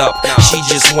add up. She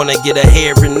just wanna get her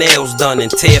hair and nails done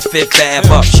and tear Fifth Ave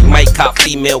up. She might cop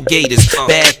female gators.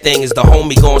 Bad thing is the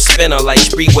homie gon' spin her like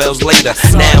Spreewells later.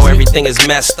 Now everything is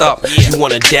messed up. You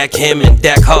wanna deck him and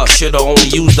deck her. Should've only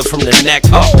used her from the neck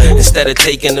up. Instead of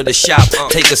taking her to the shop,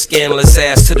 take a scandalous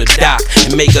ass to the doc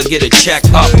and make her get a check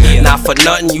up. Not for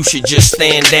nothing, you should just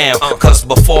stand down. Cause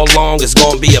before long it's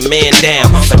gonna be a man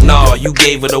down. But nah, you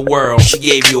gave her the world. She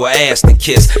gave you an ass to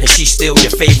kiss, and she's still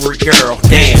your favorite girl.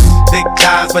 Damn. Big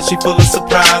ties, but she full of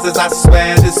surprises. I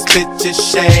swear this bitch is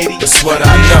shady. That's what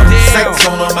I know. Sex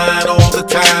on her mind all the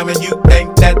time, and you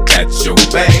think that that's your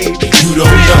baby. You don't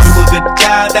know. You a good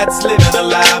guy that's living a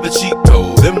lie, but she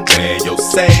told him where your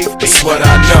safety. That's what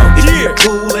I know. If you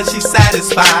cool and she's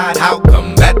satisfied, how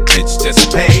come that bitch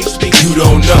just pays me? You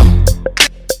don't know.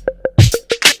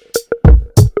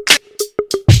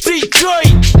 Detroit.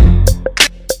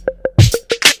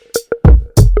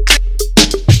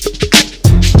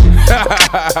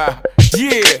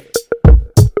 Yeah.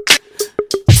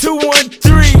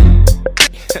 213.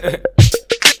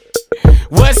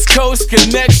 West Coast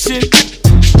connection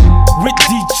with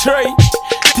Detroit.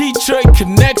 Detroit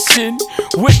connection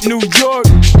with New York.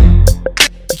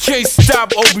 You can't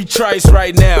stop Obi Trice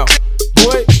right now,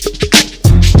 boy.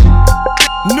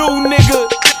 New nigga,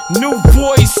 new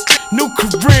voice, new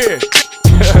career.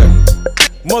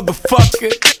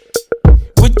 Motherfucker,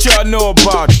 what y'all know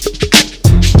about it?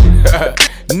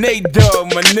 Nate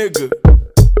Dogg, my nigga.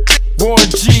 Warren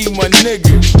G, my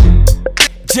nigga.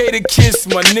 Jada Kiss,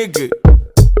 my nigga.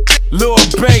 Lil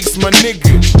Banks, my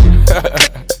nigga.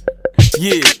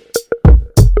 Yeah.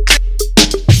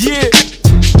 Yeah.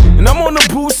 And I'm on the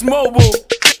Boost Mobile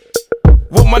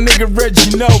with my nigga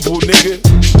Reggie Noble, nigga.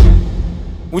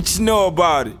 What you know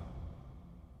about it?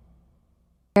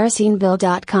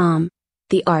 KerosineBill.com.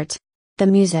 The art, the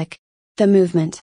music, the movement.